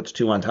 right? That puts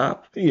 2 on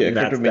top. Yeah,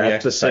 that's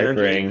the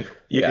synergy.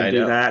 You can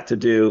do that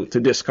to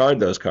discard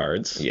those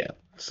cards. Yeah.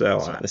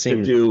 So it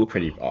seems do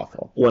pretty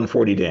awful.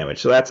 140 damage.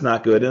 So that's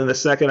not good. And then the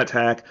second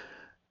attack,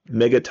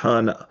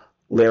 Megaton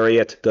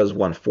Lariat does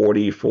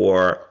 140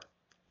 for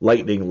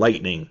lightning,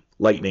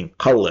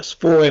 colorless,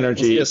 4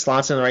 energy. It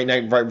slots in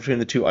right between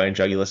the 2 Iron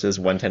Juguluses,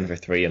 110 for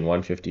 3 and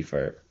 150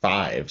 for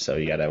 5. So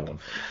you got to have 1.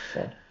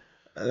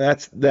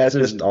 That's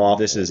just awful.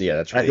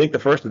 That's right. I think the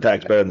first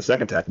attack's better than the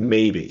second attack,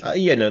 maybe.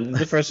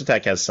 The first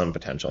attack has some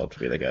potential to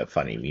be like a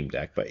funny meme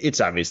deck, but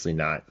it's obviously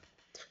not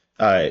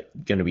going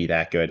to be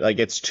that good. Like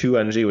it's 2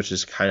 energy, which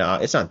is kind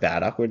of it's not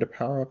that awkward to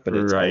power up, but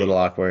it's a little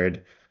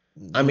awkward.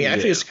 I mean,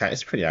 actually,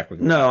 it's pretty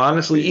awkward. No,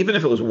 honestly, even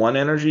if it was 1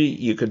 energy,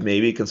 you could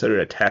maybe consider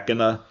it a tech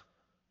in a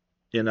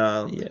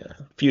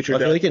future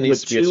deck. I feel like it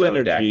needs with to be 2 its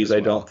own deck energies. as well.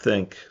 I don't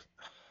think.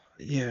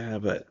 Yeah,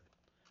 but.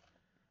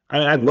 I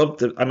mean, I'd love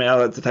to. I mean,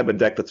 that's the type of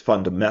deck that's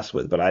fun to mess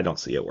with, but I don't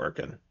see it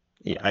working.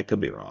 Yeah, I could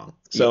be wrong.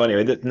 So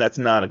anyway, that's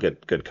not a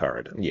good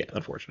card. Yeah,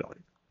 unfortunately.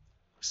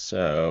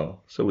 So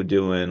we're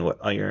doing what?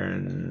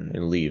 Iron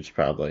and Leaves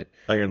probably.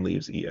 Iron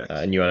Leaves EX.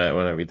 And you want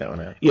to read that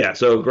one out? Yeah.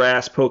 So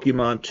Grass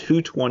Pokemon,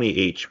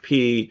 220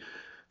 HP.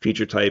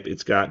 Feature type.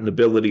 It's got an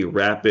ability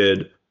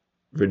Rapid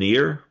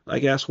Veneer, I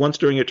guess. Once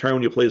during your turn,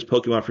 when you play this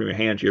Pokemon from your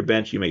hand to your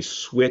bench, you may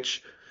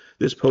switch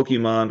this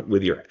Pokemon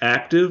with your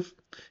active.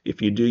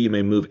 If you do, you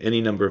may move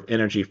any number of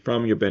energy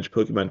from your bench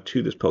Pokemon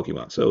to this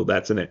Pokemon. So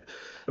that's an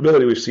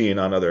ability we've seen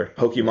on other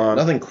Yeah, Pokemon.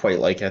 nothing quite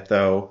like it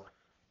though.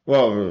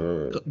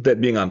 Well,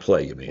 That being on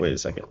play, you mean? wait a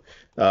second.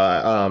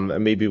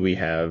 Maybe we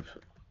have.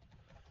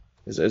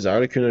 Is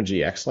Articuno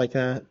GX like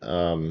that?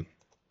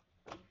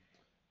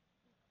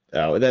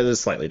 Oh, that is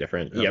slightly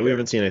different. Yeah, we Okay.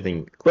 haven't seen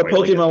anything But quite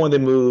like it. Pokemon, when they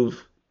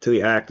move to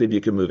the active,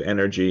 you can move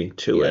energy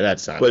to Yeah, it.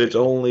 that's not But good. it's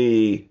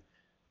only,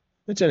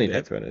 It's any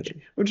type of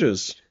energy, which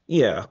is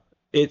yeah.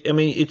 I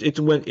mean, it's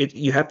when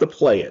you have to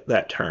play it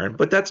that turn,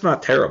 but that's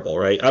not terrible,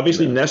 right?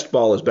 Obviously, no Nest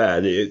Ball is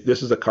bad.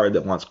 This is a card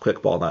that wants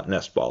Quick Ball, not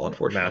Nest Ball,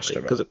 unfortunately.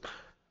 Master Ball.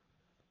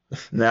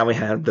 Because now we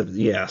have the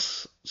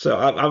yes. So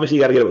obviously,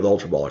 you got to get it with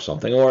Ultra Ball or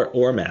something,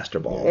 or Master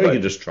Ball. Or you could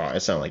But just draw.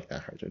 It's not like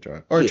that hard to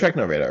draw. Or yeah.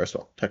 Techno Radar as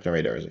well. Techno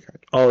Radar is a card.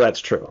 Oh, that's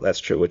true. That's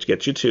true. Which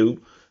gets you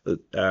to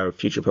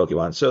future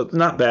Pokemon. So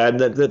not bad.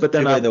 But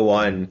then You play the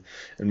one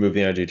and move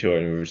the energy to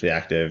it and move to the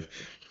active,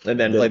 and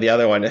then play the, the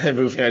other one and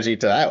move the energy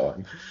to that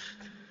one.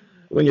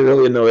 when you're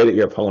really annoyed at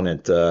your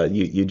opponent,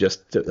 you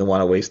just don't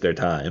want to waste their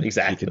time.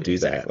 Exactly. You can do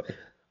that. Exactly.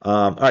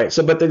 All right,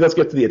 so but then let's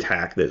get to the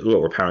attack. That what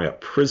we're powering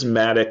up.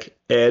 Prismatic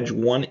Edge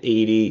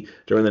 180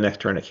 during the next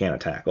turn it can't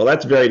attack. Well,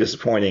 that's very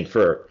disappointing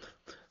for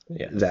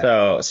Yeah.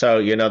 that.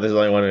 So there's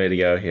only one way to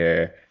go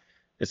here.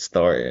 It's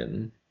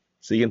Thornton.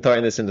 So you can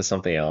Thornton this into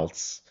something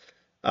else.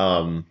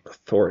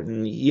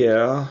 Thornton,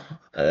 yeah.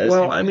 This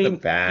Well, seems I like mean,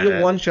 bad. you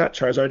one-shot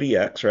Charizard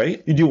EX,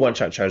 right? You do one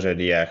shot Charizard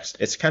DX.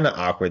 It's kind of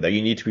awkward though.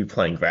 You need to be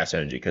playing Grass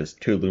Energy because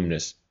two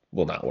Luminous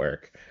will not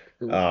work.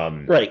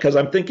 Right, because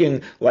I'm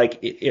thinking like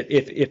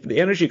if the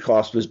energy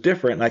cost was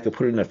different, and I could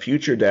put it in a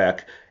future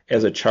deck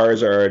as a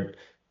Charizard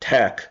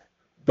tech,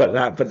 but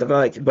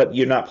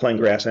you're not playing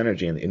Grass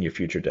Energy in your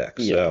future deck,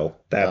 Yeah. so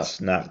that's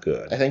not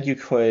good. I think you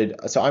could.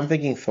 So I'm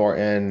thinking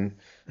Thornton.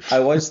 I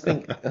was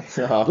thinking.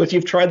 But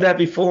you've tried that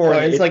before. Well,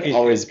 it's like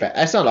always bad.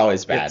 It's not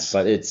always bad, it's-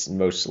 but it's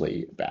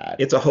mostly bad.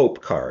 It's a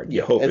hope card.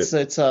 You hope it's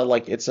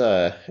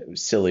a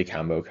silly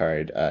combo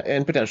card,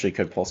 and potentially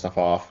could pull stuff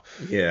off.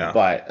 yeah.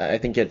 But I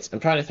think I'm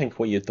trying to think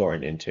what you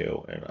Thornton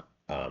into, and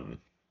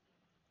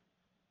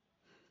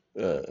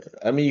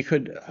I mean you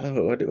could.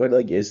 What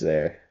like is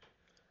there?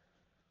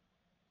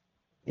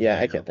 Yeah,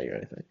 I can't think of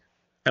anything.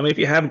 I mean, if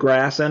you have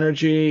Grass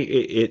Energy,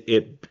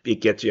 it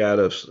gets you out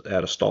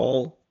of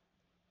stall.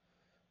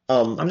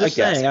 I'm just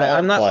I guess, saying. but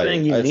I'm not play,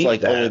 saying you it's need like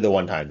that. only the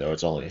one time though.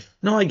 It's only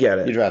No, I get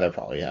you'd it. rather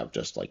probably have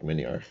just like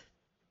Minior.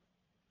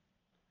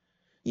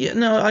 Yeah,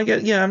 no, I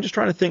get. Yeah, I'm just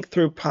trying to think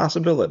through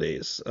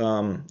possibilities.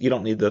 You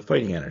don't need the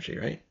fighting energy,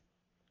 right?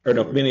 Or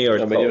no, mini or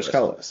No, Minior's colorless.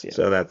 colorless. Yeah.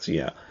 So that's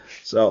yeah.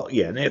 So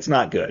yeah, it's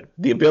not good.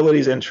 The ability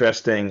is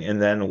interesting,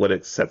 and then what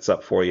it sets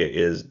up for you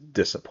is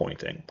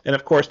disappointing. And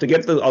of course, to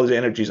get all these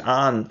energies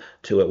on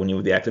to it when you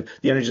have the active,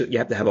 the energies you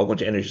have to have a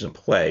bunch of energies in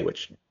play,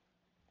 which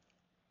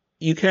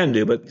you can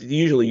do, but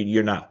usually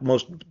you're not.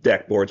 Most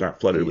deck boards aren't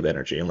flooded with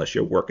energy unless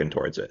you're working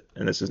towards it,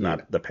 and this is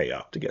not the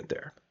payoff to get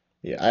there.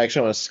 Yeah, I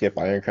actually want to skip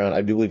Iron Crown. I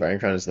do believe Iron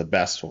Crown is the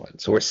best one.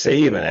 So we're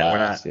saving it. We're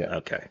Last, not. yeah.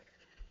 Okay.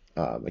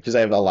 Because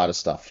I have a lot of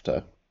stuff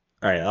to.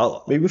 All right.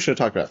 I'll. Maybe we should have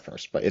talked about it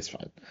first, but it's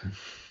fine.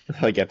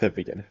 Like at the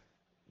beginning.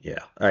 Yeah.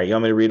 All right. You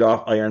want me to read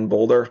off Iron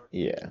Boulder?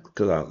 Yeah.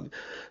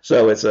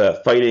 So it's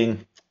a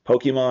fighting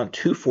Pokemon,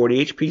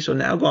 240 HP. So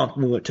now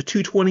we went to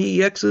 220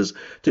 EXs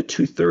to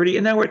 230,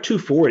 and now we're at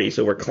 240.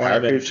 So we're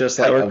climbing Creep's just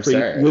like power creep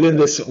absurd. within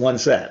this one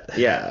set.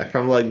 Yeah,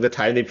 from like the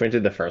time they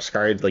printed the first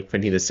card, like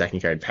printing the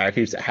second card, Power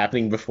Creep's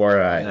happening before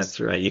our eyes. That's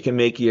right. You can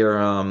make your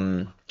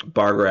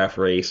bar graph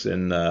race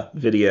in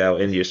video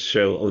and just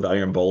show the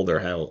Iron Boulder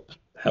how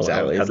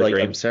Exactly. how It's the like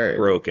grape's absurd.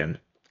 broken.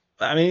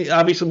 I mean,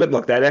 obviously, but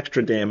look, that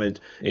extra damage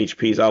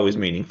HP is always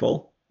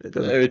meaningful. It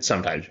doesn't. It's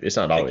sometimes. It's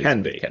not always.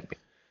 can be. It can be.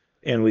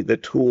 And the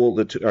tool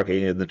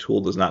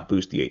does not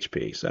boost the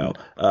HP. So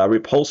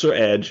Repulsor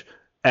Edge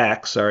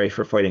Axe,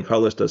 for fighting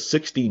colorless, does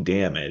 60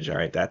 damage. All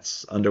right,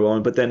 that's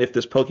underwhelming. But then if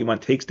this Pokemon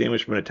takes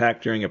damage from an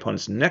attack during your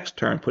opponent's next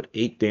turn, put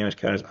 8 damage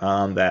counters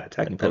on that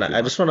attacking Pokemon. And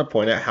I just want to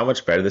point out how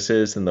much better this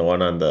is than the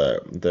one on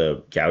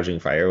the gouging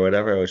fire or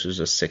whatever, which is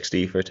just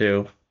 60 for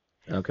 2.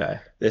 Okay.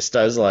 This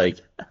does like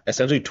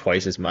essentially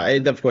twice as much. I,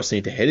 of course,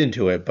 need to hit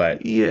into it,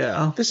 but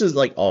Yeah. this is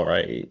like all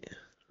right.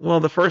 Well,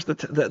 the first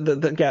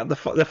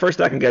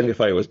attack in Gouging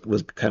Fire was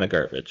kind of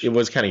garbage. It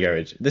was kind of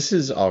garbage. This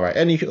is all right,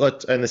 and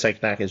and the second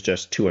attack is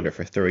just 200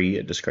 for 3.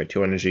 It discard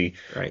 2 energy.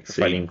 Right. For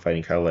See,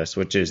 fighting colorless,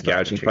 which is not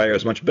Gouging particularly- Fire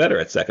is much better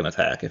at second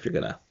attack if you're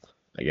gonna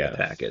I guess.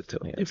 attack it.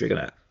 Yeah. If you're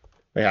gonna.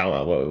 Wait,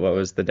 what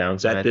was the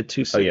downside? That did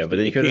 260. Oh yeah, but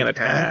then you could can't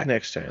attack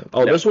next turn.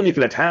 Oh, No. this one you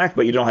can attack,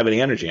 but you don't have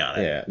any energy on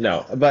it. Yeah,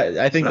 no, but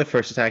I think the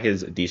first attack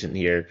is decent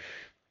here.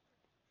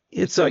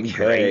 It's Not okay.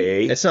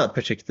 great. It's not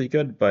particularly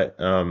good, but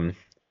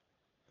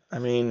I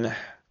mean,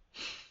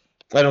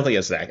 I don't think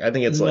it's that. I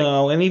think it's like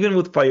no, and even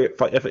with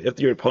if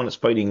your opponent's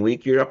fighting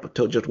weak, you're up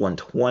until just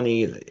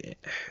 120,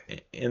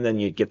 and then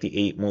you get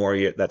the 8 more.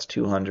 That's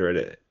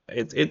 200.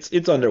 It's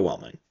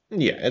underwhelming.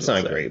 yeah, it's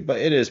not say. great, but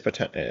it is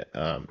potential.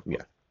 Yeah.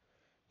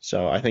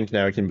 So I think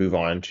now we can move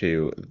on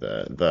to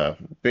the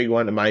big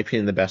one, in my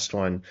opinion, the best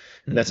one,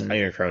 and that's Hmm.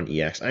 Iron Crown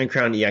EX. Iron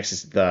Crown EX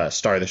is the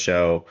star of the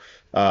show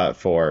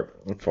for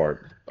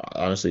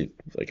honestly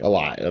like a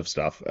lot of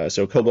stuff.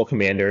 So Cobalt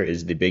Commander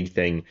is the big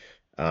thing.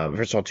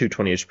 First of all,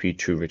 220 HP,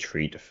 True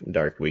Retreat,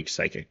 Dark Weak,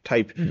 Psychic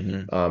type,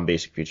 Hmm.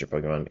 basic future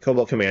Pokemon.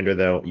 Cobalt Commander,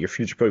 though, your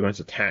future Pokemon's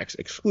attacks,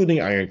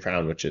 excluding Iron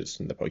Crown, which is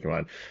the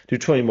Pokemon, do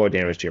 20 more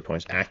damage to your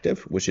opponent's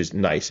active, which is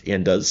nice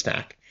and does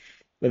stack.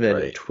 And then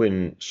Right.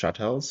 Twin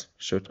Shotels.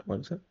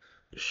 What is it?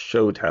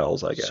 Show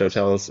tells, I guess.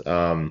 Shotels.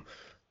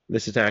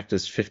 This attack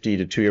does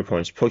 50 to your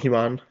opponent's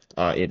Pokemon.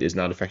 It is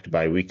not affected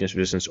by weakness,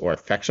 resistance, or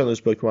effects on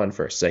those Pokemon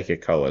for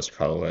Psychic,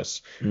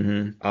 Colorless.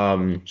 Hmm.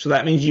 Um, So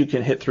that means you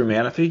can hit through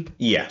Manaphy?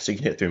 yeah, so you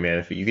can hit through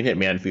Manaphy. You can hit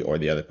Manaphy or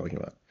the other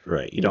Pokemon,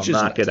 Right. You which don't is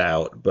knock it nice.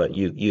 out, but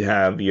you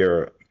have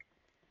your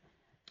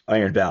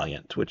Iron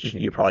Valiant, which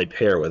Mhm. you probably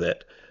pair with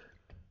it,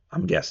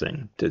 I'm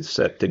guessing,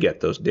 to get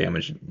those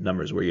damage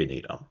numbers where you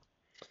need them.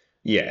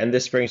 Yeah, and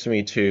this brings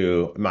me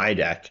to my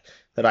deck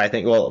that I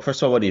think. Well,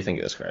 first of all, what do you think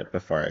of this card?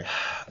 Before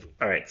I,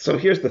 All right, so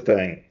here's the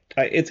thing.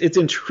 It's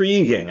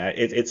intriguing.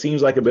 It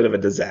seems like a bit of a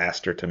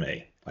disaster to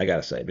me, I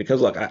gotta say, because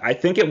look, I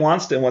think it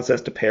wants to, in one sense,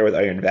 to pair with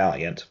Iron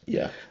Valiant.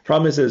 yeah,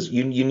 Problem is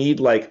you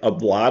need like a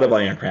lot of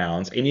Iron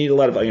Crowns, and you need a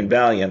lot of Iron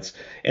Valiants,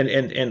 and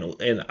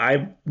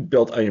I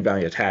built Iron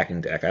Valiant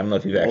attacking deck. I don't know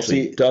if you've well,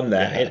 actually see, done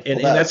that, yeah,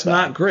 and well, that's that's bad.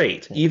 not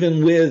great,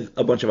 even with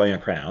a bunch of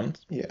Iron Crowns.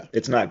 Yeah,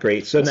 It's not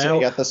great. So well, so you now,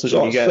 got this. You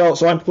so get. so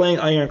so I'm playing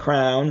Iron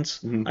Crowns,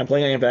 Mhm. I'm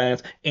playing Iron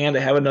Valiants, and I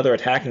have another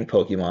attacking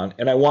Pokemon,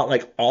 and I want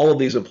like all of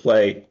these in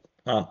play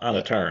on a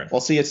Yeah. turn. Well,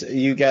 see, it's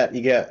you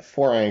get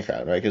four Iron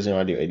Crown, right? Because you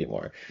want to do 80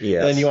 more. And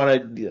then you Yes.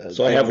 want to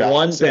So I Iron have one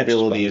Valiant's bench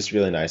ability spot. is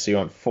really nice. So you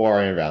want four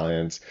Iron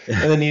Valiants, and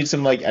then you need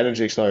some like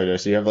Energy Accelerator.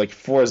 So you have like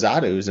four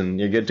Zadus, and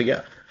you're good to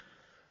go.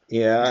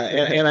 Yeah,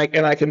 and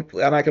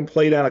I can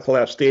play down a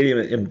collapsed stadium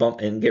and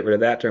bump and get rid of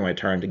that during my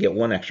turn to get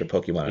one extra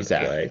Pokemon into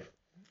Exactly. play.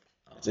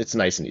 It's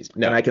nice and easy.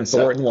 And No, I can so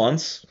Thornton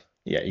once.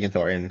 yeah, you can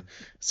throw it in.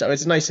 So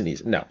it's nice and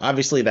easy. No,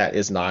 obviously that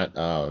is not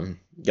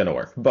gonna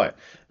work. But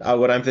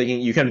what I'm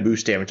thinking, you can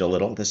boost damage a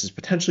little. This is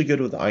potentially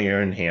good with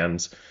Iron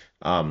Hands,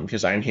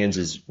 because Iron Hands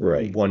is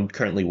Right.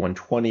 currently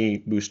 120,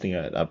 boosting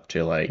it up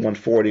to like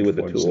 140 with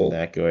the 140 isn't tool.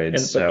 that good. And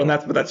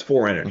but So that's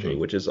 4 energy, mhm.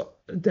 which is a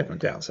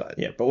different downside.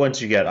 Yeah, but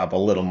once you get up a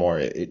little more,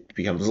 it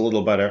becomes a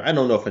little better. I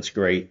don't know if it's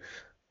great,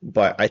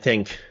 but I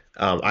think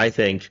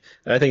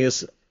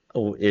this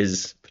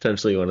is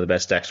potentially one of the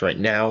best decks right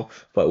now,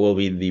 but will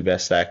be the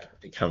best deck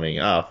coming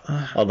up.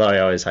 Although I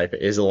always hype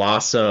it is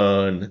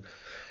Lawson, Yeah,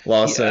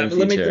 Lawson but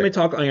let me future.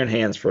 talk Iron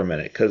Hands for a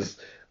minute, because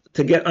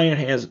to get Iron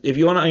Hands, if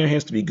you want Iron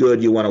Hands to be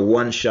good, you want to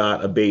one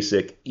shot a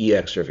basic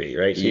EX or V,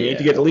 right? So you need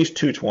to get Yeah, at least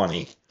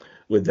 220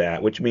 with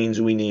that, which means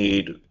we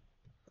need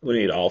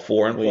all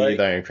four in we need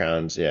play, Iron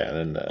Crowns. Yeah,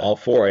 and then all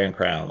four Iron all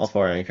Crowns.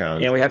 four Iron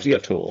Crowns, And we have to the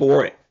get tool.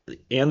 four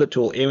and the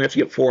tool, and we have to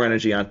get 4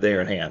 energy on the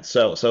Iron Hands.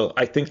 So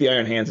I think the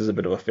Iron Hands is a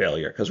bit of a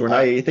failure because we're not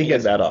I think picking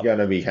it's that up.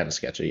 gonna be kind of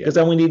sketchy. Yeah, Because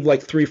then we need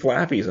like 3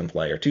 Flappies in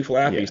play or two yeah.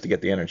 Flappies to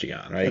get the energy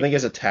on, I right? think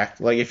as a tech,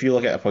 like if you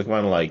look at a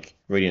Pokemon like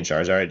Radiant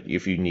Charizard,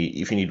 if you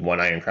need one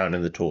Iron Crown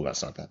in the tool,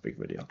 that's not that big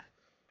of a deal,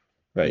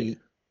 right?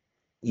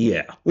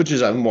 Yeah. Which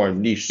is a more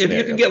niche If you can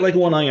scenario. get like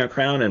one Iron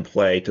Crown in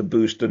play to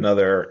boost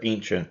another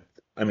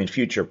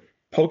future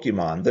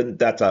Pokemon, then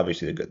that's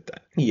obviously a good thing.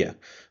 Yeah.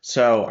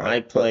 So All right. I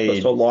But so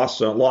played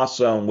Lost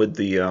Zone with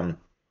the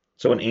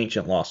so an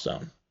ancient Lost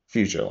Zone.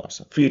 Future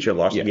Lost. Future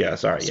Lost, Yeah. yeah,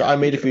 sorry, So yeah, I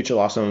made a future. Future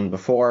Lost Zone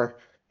before,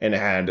 and it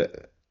had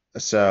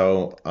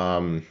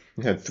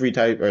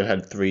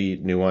three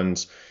new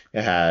ones.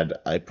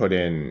 I put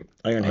in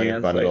Iron Iron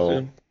Hands, I Bundle.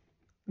 assume.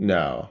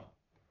 No.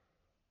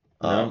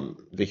 No?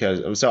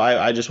 Because so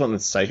I just went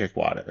with Psychic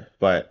Water,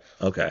 but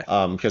Okay.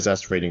 because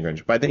that's Radiant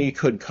Greninja. But I think you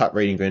could cut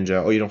Radiant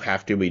Greninja, or you don't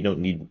have to, but you don't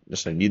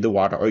necessarily need the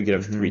water, or you could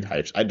have three Hmm.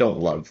 types. I don't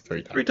love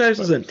three Three types, types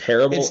but isn't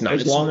terrible it's not.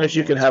 as It's long as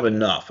you normal. can have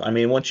enough.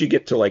 Once you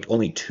get to like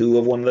only two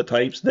of one of the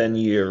types, then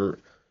you're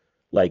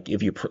like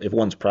if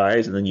one's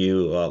prize and then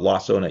you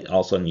lost one, all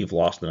of a sudden you've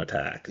lost an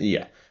attack.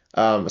 Yeah.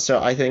 So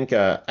I think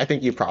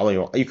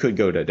you could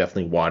go to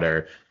definitely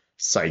water,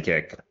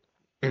 psychic,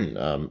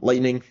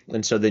 lightning,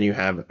 and so then you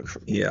have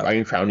Yeah.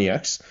 Iron Crown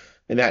EX,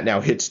 and that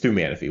now hits through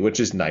Manaphy, which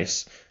is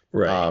nice.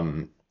 Right.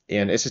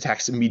 And its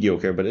attack's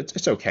mediocre, but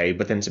it's okay.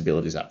 But then its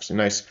ability is obviously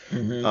nice.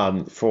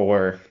 Hmm.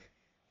 For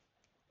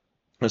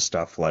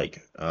stuff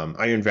like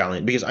Iron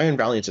Valiant, because Iron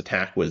Valiant's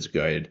attack was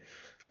good.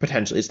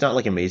 Potentially, it's not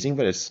like amazing,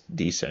 but it's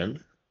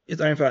decent.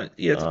 It's Iron Fountain.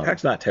 Yeah, its Um,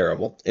 attack's not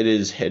terrible. it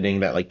is hitting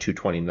that like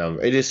 220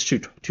 number. It is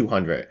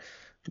 200,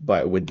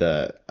 but with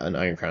an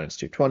Iron Crown, it's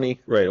 220.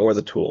 Right, or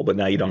the tool, but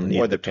now you don't Or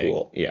need the the ping.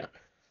 tool. Yeah.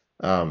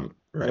 So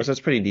Right. that's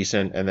pretty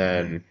decent. And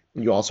then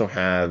you also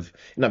have,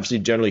 and obviously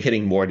generally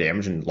hitting more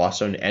damage and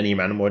lost on any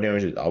amount of more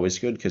damage is always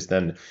good because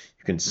then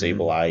you can Hmm.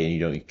 Sableye and you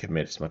don't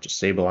commit as much as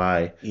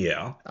Sableye.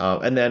 Yeah.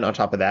 And then on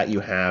top of that, you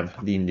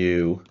have the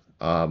new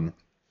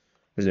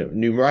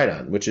new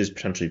Miraidon, which is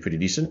potentially pretty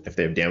decent. If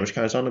they have damage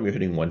counts on them, you're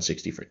hitting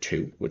 160 for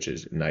two, which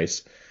is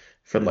nice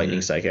for Lightning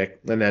Hmm. Psychic.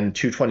 And then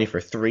 220 for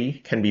three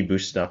can be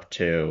boosted up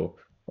to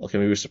Well, it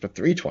can be boosted up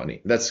to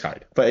 320. That's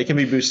hard, but it can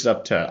be boosted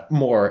up to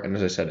more. And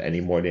as I said, any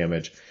more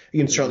damage. It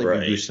can certainly be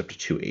Right. boosted up to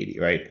 280,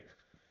 right?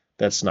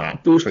 That's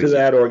not Boost to crazy.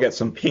 that or get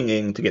some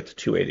pinging to get to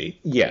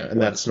 280. Yeah,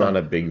 and that's not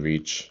a big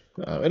reach.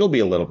 It'll be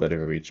a little bit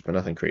of a reach, but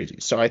nothing crazy.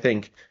 So I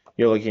think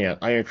you're looking at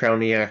Iron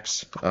Crown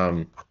EX,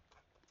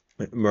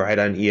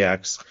 Miraidon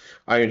EX,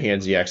 Iron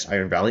Hands EX,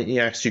 Iron Valiant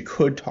EX. You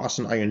could toss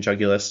an Iron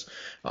Jugulus.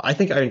 I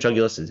think Iron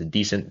Jugulus is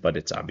decent, but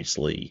it's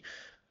obviously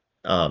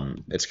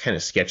it's kind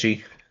of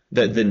sketchy.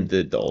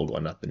 The old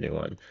one, not the new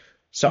one.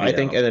 So I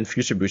think, Yeah. and then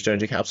Future Booster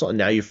Energy Capsule, and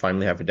now you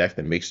finally have a deck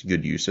that makes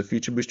good use of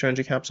Future Booster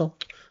Energy Capsule.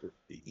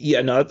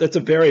 Yeah, no, that's a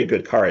very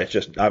good card. It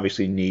just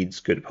obviously needs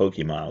good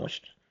Pokemon,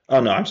 which oh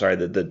no, I'm sorry,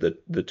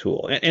 the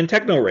tool. And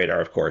Techno Radar,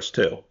 of course,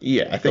 too.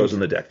 Yeah, I Goes think in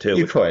the deck too.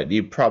 you could.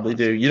 You probably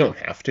do. You don't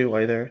have to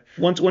either.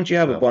 Once you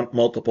have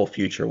multiple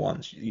future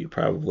ones, you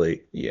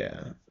probably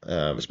Yeah.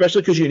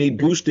 especially because you need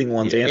boosting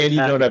ones Yeah, and you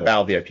don't have attack.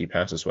 Battle VIP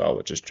Pass as well,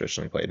 which is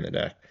traditionally played in the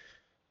deck.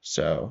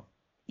 So,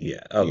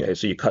 Yeah. yeah. Okay,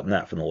 so you're cutting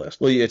that from the list.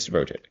 Well, it's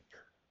rotating.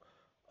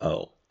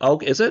 Oh,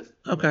 is it?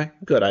 Okay,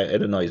 good.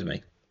 It annoys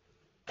me.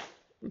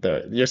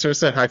 You're supposed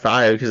to high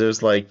five because it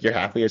was like you're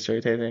happy it's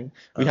rotating.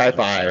 We high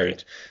Sorry.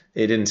 fived.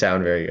 It didn't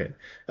sound very good.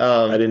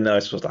 I didn't know I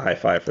was supposed to high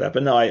five for that,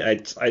 but no,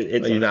 Are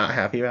you not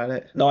happy about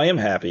it? no, I am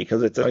happy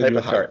because it's a Are type you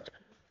of card.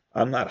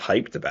 I'm not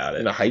hyped about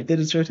in it. a hype that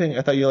it's rotating?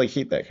 I thought you like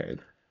hate that card.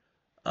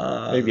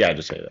 Uh, Maybe I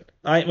just hate it.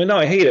 no,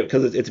 I hate it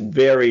because it's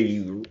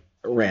very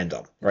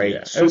random, right? Yeah,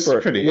 it's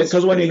Super. pretty. It's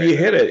Because when pretty you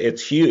random. hit it,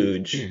 it's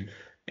huge,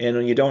 and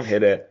when you don't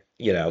hit it,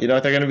 You know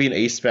what? They're gonna be an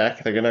ace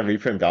spec. They're gonna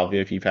reprint Battle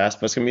VIP Pass,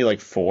 but it's gonna be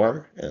like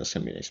 4, and it's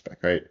gonna be an ace spec,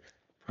 right?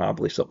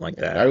 probably something like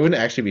I that. wouldn't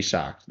actually be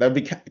shocked. That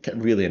would be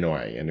really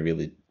annoying and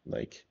really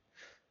like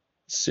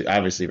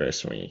obviously very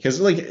swingy because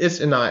like it's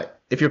not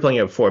if you're playing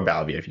a 4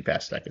 Battle VIP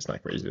Pass deck, it's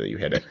not crazy that you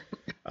hit it.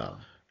 Um,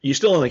 You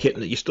still only hit.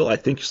 You still, I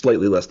think,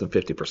 slightly less than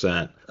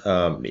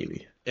 50%.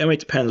 maybe. I mean, it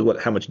depends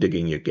how much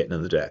digging you're getting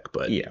in the deck,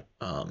 but Yeah.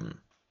 um,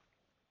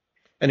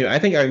 Anyway, I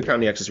think Iron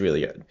Crown EX is really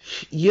good.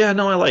 yeah,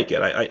 no, I like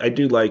it. I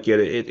do like it.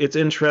 It's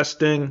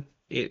interesting.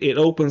 It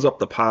opens up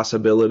the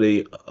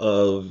possibility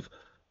of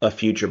a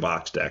future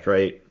box deck,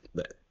 right?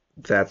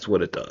 That's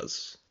what it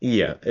does.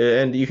 Yeah,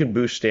 and you can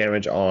boost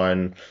damage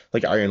on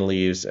like Iron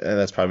Leaves, and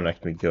that's probably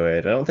not gonna be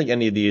good. I don't think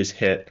any of these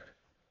hit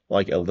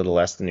like a little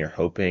less than you're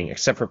hoping,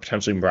 except for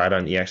potentially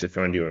Miraidon EX if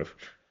you want to do a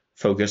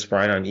focus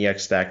Miraidon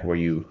EX deck where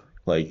you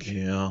like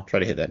Yeah. try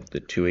to hit the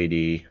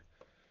 280.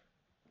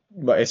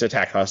 But its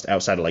attack cost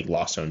outside of like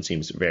Lost Zone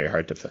seems very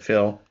hard to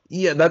fulfill.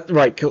 Yeah, that's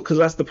right. Because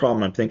that's the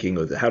problem I'm thinking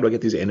with. How do I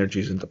get these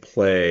energies into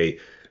play?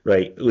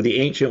 Right. With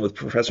the Ancient, with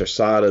Professor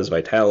Sada's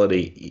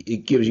Vitality,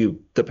 it gives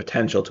you the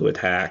potential to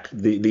attack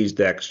these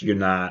decks. You're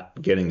not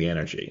getting the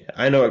energy.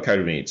 I know what card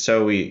we need.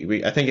 So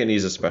I think it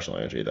needs a special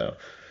energy though.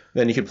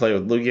 Then you could play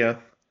with Lugia,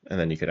 and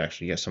then you could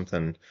actually get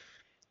something.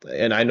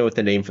 And I know what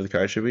the name for the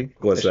card should be.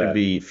 What's it should that?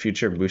 be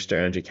Future Booster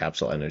Energy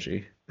Capsule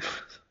Energy.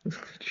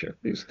 Future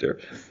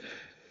Booster.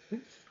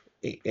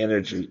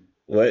 Energy.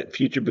 What?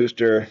 Future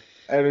Booster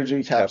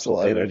Energy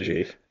Capsule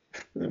Energy.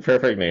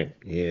 Perfect name.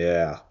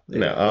 Yeah. No,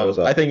 That was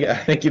I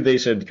think they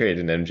should create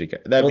an energy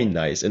card. That'd be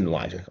nice and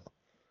logical.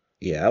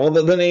 Yeah. Well,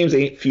 the name's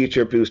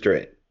Future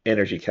Booster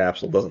Energy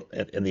Capsule doesn't,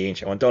 and the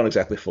Ancient one don't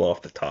exactly flow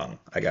off the tongue,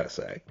 I gotta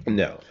say.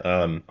 No,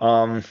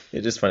 Um,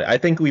 it's just funny. I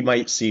think we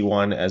might see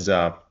one as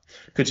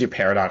could see a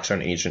Paradox or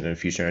an Ancient and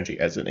Future Energy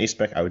as an ace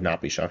spec. I would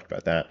not be shocked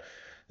about that.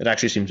 It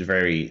actually seems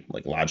very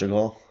like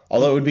logical.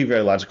 Although it would be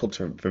very logical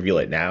to reveal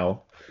it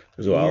now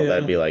as well. yeah,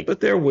 That'd be like but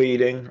they're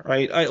waiting,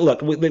 right? Look,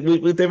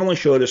 they've only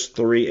showed us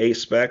 3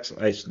 ace specs.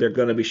 They're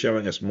going to be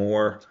showing us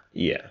more.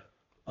 yeah,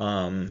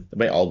 Um, it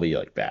might all be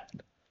like bad.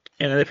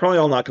 and they're probably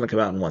all not going to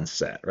come out in one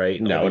set, right?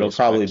 No, All the it'll ace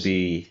probably specs.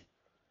 be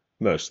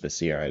most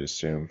this year, I'd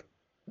assume.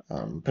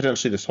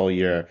 Potentially this whole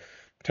year,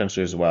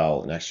 potentially as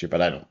well next year,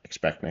 but I don't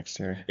expect next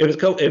year. If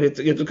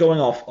it's going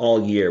off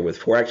all year with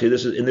 4. Actually,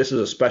 this is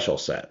a special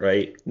set,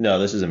 right? No,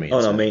 this is a main Oh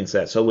no, set. main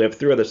set. So we have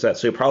 3 other sets.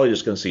 So you're probably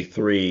just going to see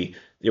 3.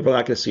 You're probably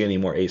not going to see any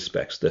more ace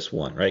specs this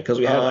one, right? Because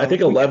we have, I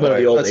think, 11 of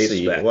the old Let's ace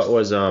see. specs. What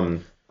was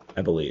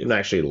I believe. Let me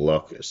actually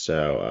look.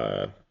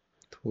 So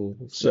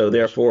tools. So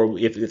therefore,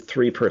 if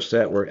 3 per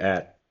set, we're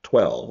at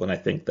 12, and I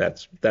think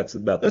that's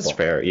about the That's ball.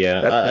 fair.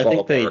 Yeah, That's I the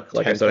think they ballpark.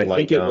 Like I tend said, to I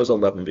think like it was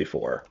 11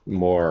 before.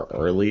 more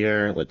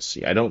earlier. Let's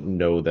see. I don't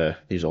know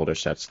these older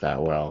sets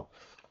that well.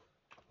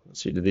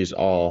 Let's see. Do these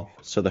all?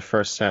 So the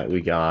first set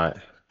we got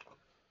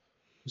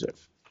is it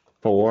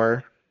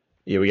 4?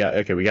 Yeah, we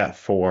got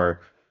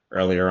 4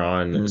 earlier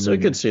on. So we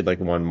could see like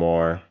one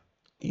more.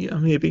 Yeah,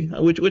 maybe.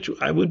 Which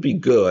I would be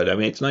good. I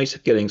mean, it's nice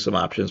getting some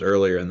options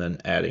earlier and then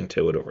adding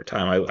to it over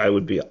time. I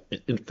would be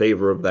in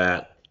favor of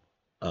that.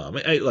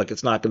 Look,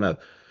 it's not gonna,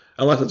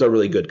 unless it's a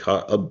really good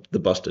card, the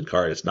busted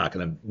card, it's not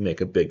gonna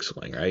make a big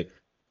swing, right?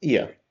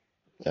 Yeah.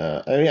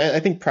 I mean, I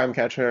think Prime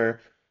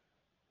Catcher.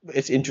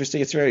 It's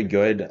interesting. It's very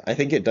good. I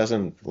think it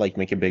doesn't like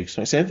make a big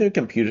swing. Same thing with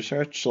Computer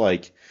Search.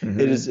 Like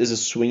it is a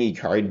swingy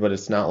card, but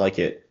it's not like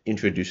it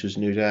introduces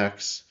new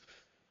decks.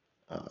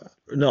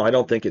 No, I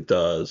don't think it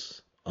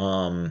does.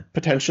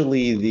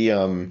 Potentially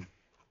the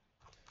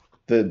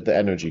the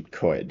energy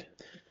could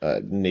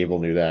enable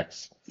new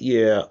decks.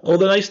 Yeah. Well,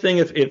 the nice thing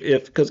if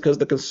because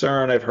the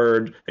concern I've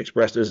heard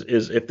expressed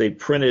is if they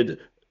printed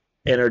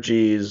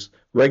energies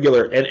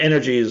regular and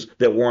energies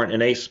that weren't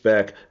an A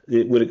spec,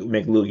 it would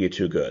make Lugia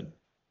too good,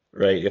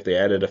 right? If they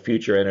added a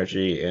future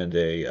energy and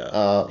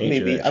a ancient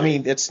Maybe. I energy.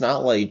 mean, it's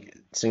not like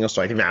single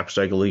strike and map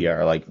strike League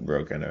are like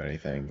broken or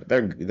anything.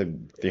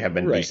 They have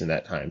been Right. decent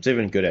at times. They've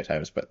been good at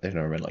times, but they've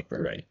never been like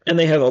broken. Right. And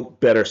they have a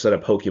better set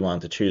of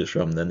Pokemon to choose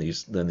from than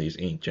these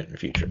ancient and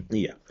future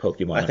Yeah. I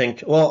Pokemon.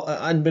 think, well,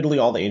 admittedly,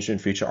 all the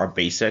ancient future are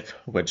basic,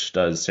 which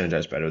does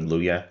synergize better with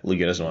Lugia.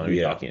 Lugia doesn't want to be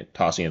Yeah,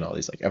 tossing in all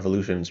these like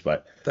evolutions,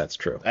 but that's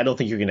true. I don't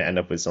think you're going to end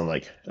up with some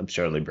like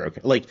absurdly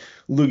broken. Like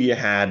Lugia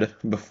had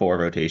before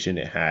rotation,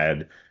 it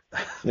had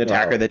an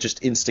attacker Well, that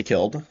just insta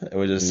killed. It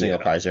was a single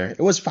yeah. prizer.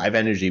 It was 5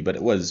 energy, but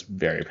it was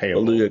very But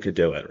payable. Lugia could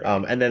do it,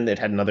 right? And then it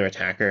had another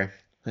attacker.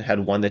 It had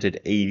one that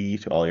did 80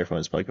 to all your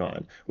opponent's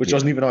Pokemon, which Yeah.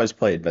 wasn't even always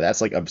played, but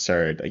that's like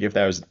absurd. Like if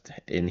that was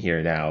in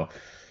here now,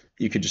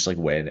 you could just like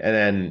win.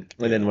 And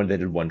then when they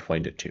did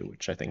 120 to 2,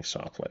 which I think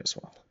saw play as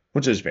well,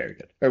 which is very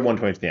good. Or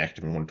 120 to the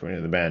active and 120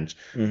 to the bench.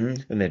 Hmm.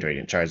 And they had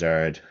Radiant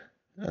Charizard.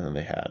 And then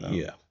they had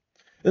Yeah.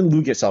 and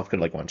Lugia itself could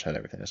like one shot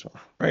everything as well.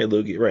 Right,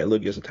 Lugia. Right,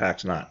 Lugia's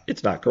attack's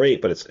not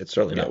great, but it's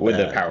certainly Yeah, not with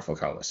the bad. powerful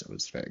colorless, it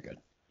was very good.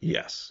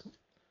 Yes.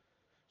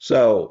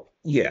 So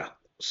yeah.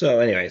 So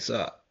anyways,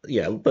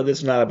 yeah, but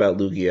it's not about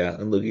Lugia,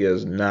 and Lugia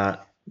is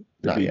not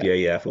the Not yet.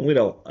 BDAF, and we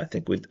don't. I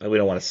think we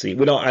don't want to see.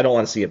 We don't. I don't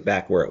want to see it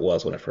back where it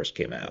was when it first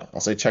came out. I'll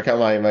say check out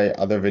my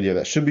other video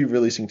that should be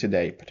releasing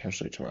today,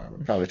 potentially tomorrow,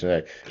 but probably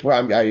today. Where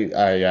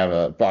I have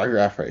a bar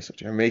graph race,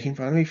 which you're making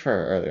fun of me for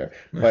earlier,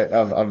 but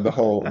of the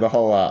whole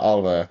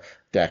all the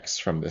decks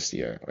from this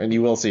year, and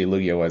you will see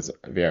Lugia was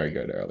very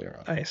good earlier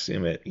on. I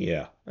assume it.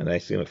 Yeah, and I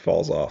assume it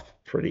falls off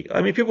pretty.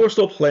 I mean, people are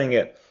still playing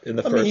it in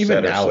the I mean, first even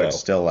set or now it's so.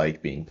 still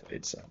like being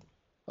played. So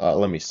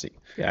let me see.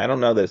 Yeah, I don't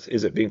know this.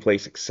 Is it being played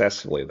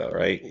successfully though?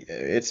 Right?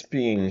 It's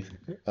being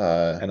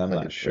And I'm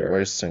not sure.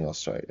 where's single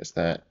strike? Is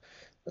that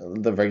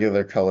the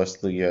regular colorless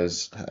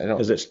Lugia's? I don't.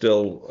 Is it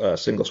still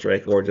single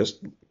strike or just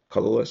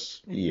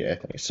colorless? Yeah, I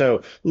think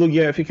so.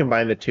 Lugia, if you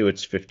combine the two,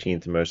 it's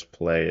 15th most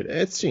played.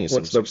 It's seeing some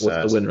What's the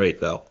success. win rate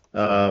though?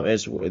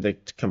 Is the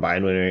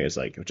combined win rate is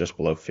like just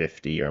below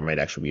 50, or it might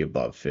actually be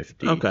above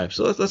 50. Okay,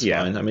 so that's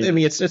Yeah, fine. I I mean,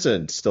 mean it's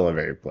still a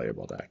very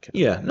playable deck.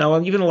 yeah. No,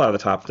 even a lot of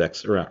the top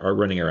decks are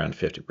running around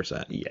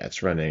 50%. Yeah,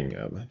 it's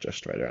running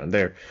just right around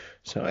there.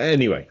 So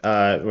anyway,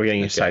 we're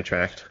getting Okay.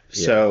 sidetracked.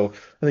 Yeah. So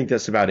I think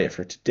that's about it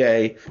for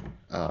today.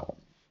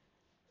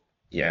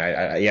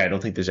 Yeah, I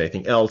don't think there's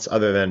anything else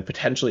other than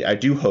potentially. I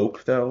do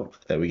hope though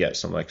that we get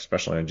some like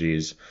special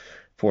energies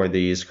for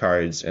these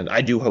cards, and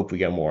I do hope we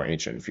get more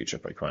ancient and future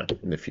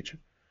Pokemon in the future.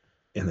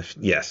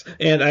 Yes,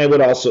 and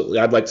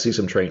I'd like to see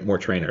some more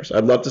trainers.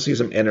 I'd love to see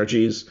some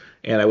energies,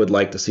 and I would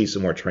like to see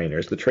some more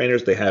trainers. The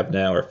trainers they have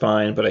now are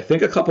fine, but I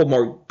think a couple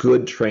more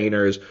good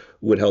trainers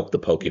would help the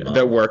Pokemon.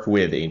 That work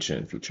with ancient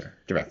and future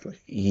directly.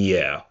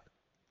 Yeah,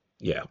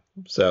 yeah.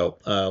 So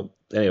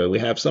anyway, we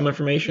have some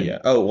information. Yeah.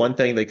 Oh, one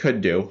thing they could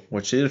do,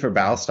 which they did for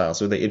Battle Style,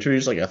 so they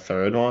introduced like a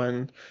third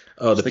one.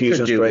 Oh, the They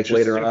fusion could do, strike which is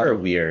later super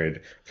on.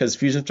 weird because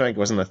Fusion Strike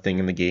wasn't a thing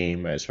in the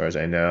game as far as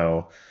I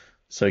know.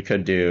 So they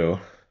could do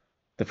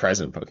the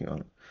present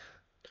Pokemon.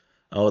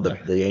 Oh,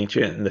 the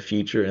ancient and the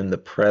future and the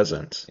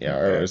present. Yeah,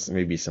 or it was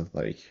maybe something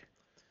like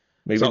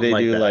maybe Something they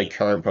like do that. like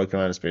current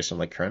Pokemon is based on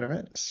like current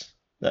events.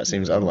 That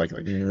seems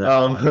unlikely.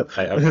 No, I'm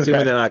assuming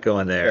they're not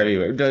going there.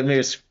 Anyway, maybe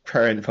it's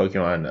current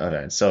Pokemon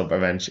events. So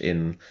events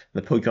in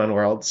the Pokemon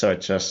world, so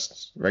it's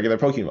just regular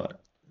Pokemon.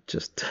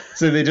 Just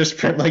So they just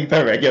print like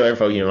the regular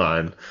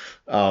Pokemon,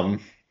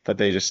 but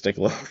they just stick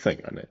a little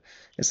thing on it.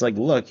 It's like,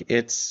 look,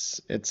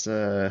 it's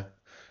a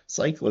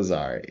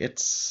Cyclizar.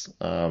 is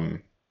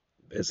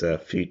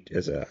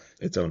a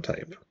its own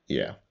type.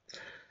 Yeah,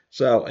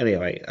 So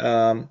anyway,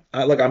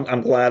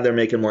 I'm glad they're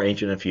making more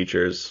ancient and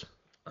futures.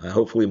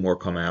 Hopefully more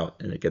come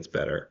out and it gets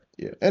better.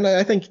 yeah, and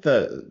I think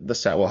the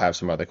set will have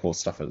some other cool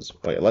stuff as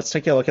well. Let's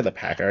take a look at the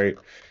pack art.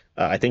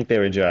 I think they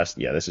were just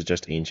this is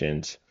just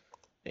ancient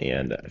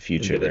and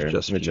future. Maybe that's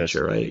just They're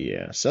future, right?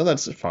 Yeah, so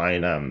that's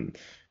fine.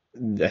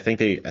 I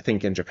think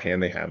in Japan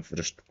they have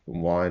just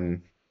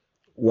one.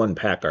 One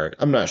pack art.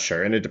 I'm not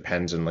sure, and it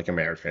depends. In like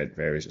America, it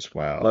varies as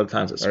well. A lot of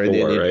times it's Or four,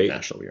 the right?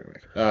 international,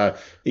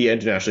 yeah,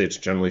 internationally it's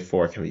generally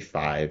four, it can be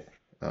five,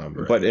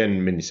 Right. but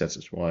in mini sets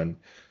it's one.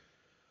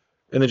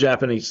 And the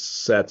Japanese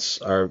sets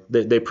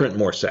they print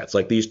more sets.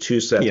 Like these two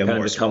sets Yeah, kind of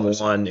more become smaller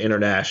sets. one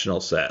international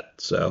set.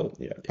 So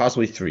Yeah,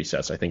 possibly three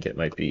sets. I think it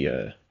might be.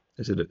 are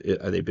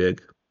they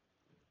big?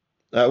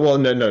 Well,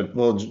 no.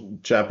 Well,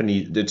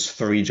 Japanese. It's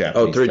three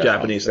Japanese. Oh, three sets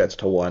Japanese also. sets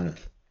to one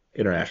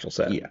international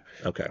set. Yeah.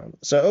 Okay.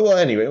 So, well,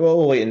 anyway,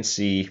 we'll wait and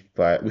see.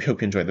 But we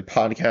hope you enjoyed the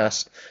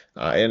podcast.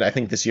 And I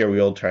think this year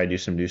we'll try to do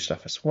some new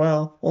stuff as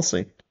well. We'll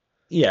see.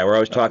 Yeah, we're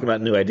always talking about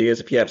new ideas.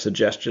 If you have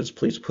suggestions,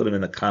 please put them in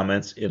the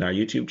comments in our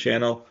YouTube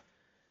channel.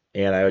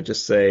 And I would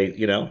just say,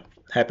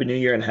 Happy New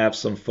Year and have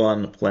some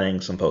fun playing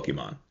some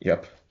Pokemon.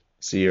 Yep.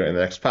 See you in the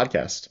next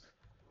podcast.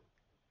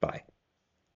 Bye.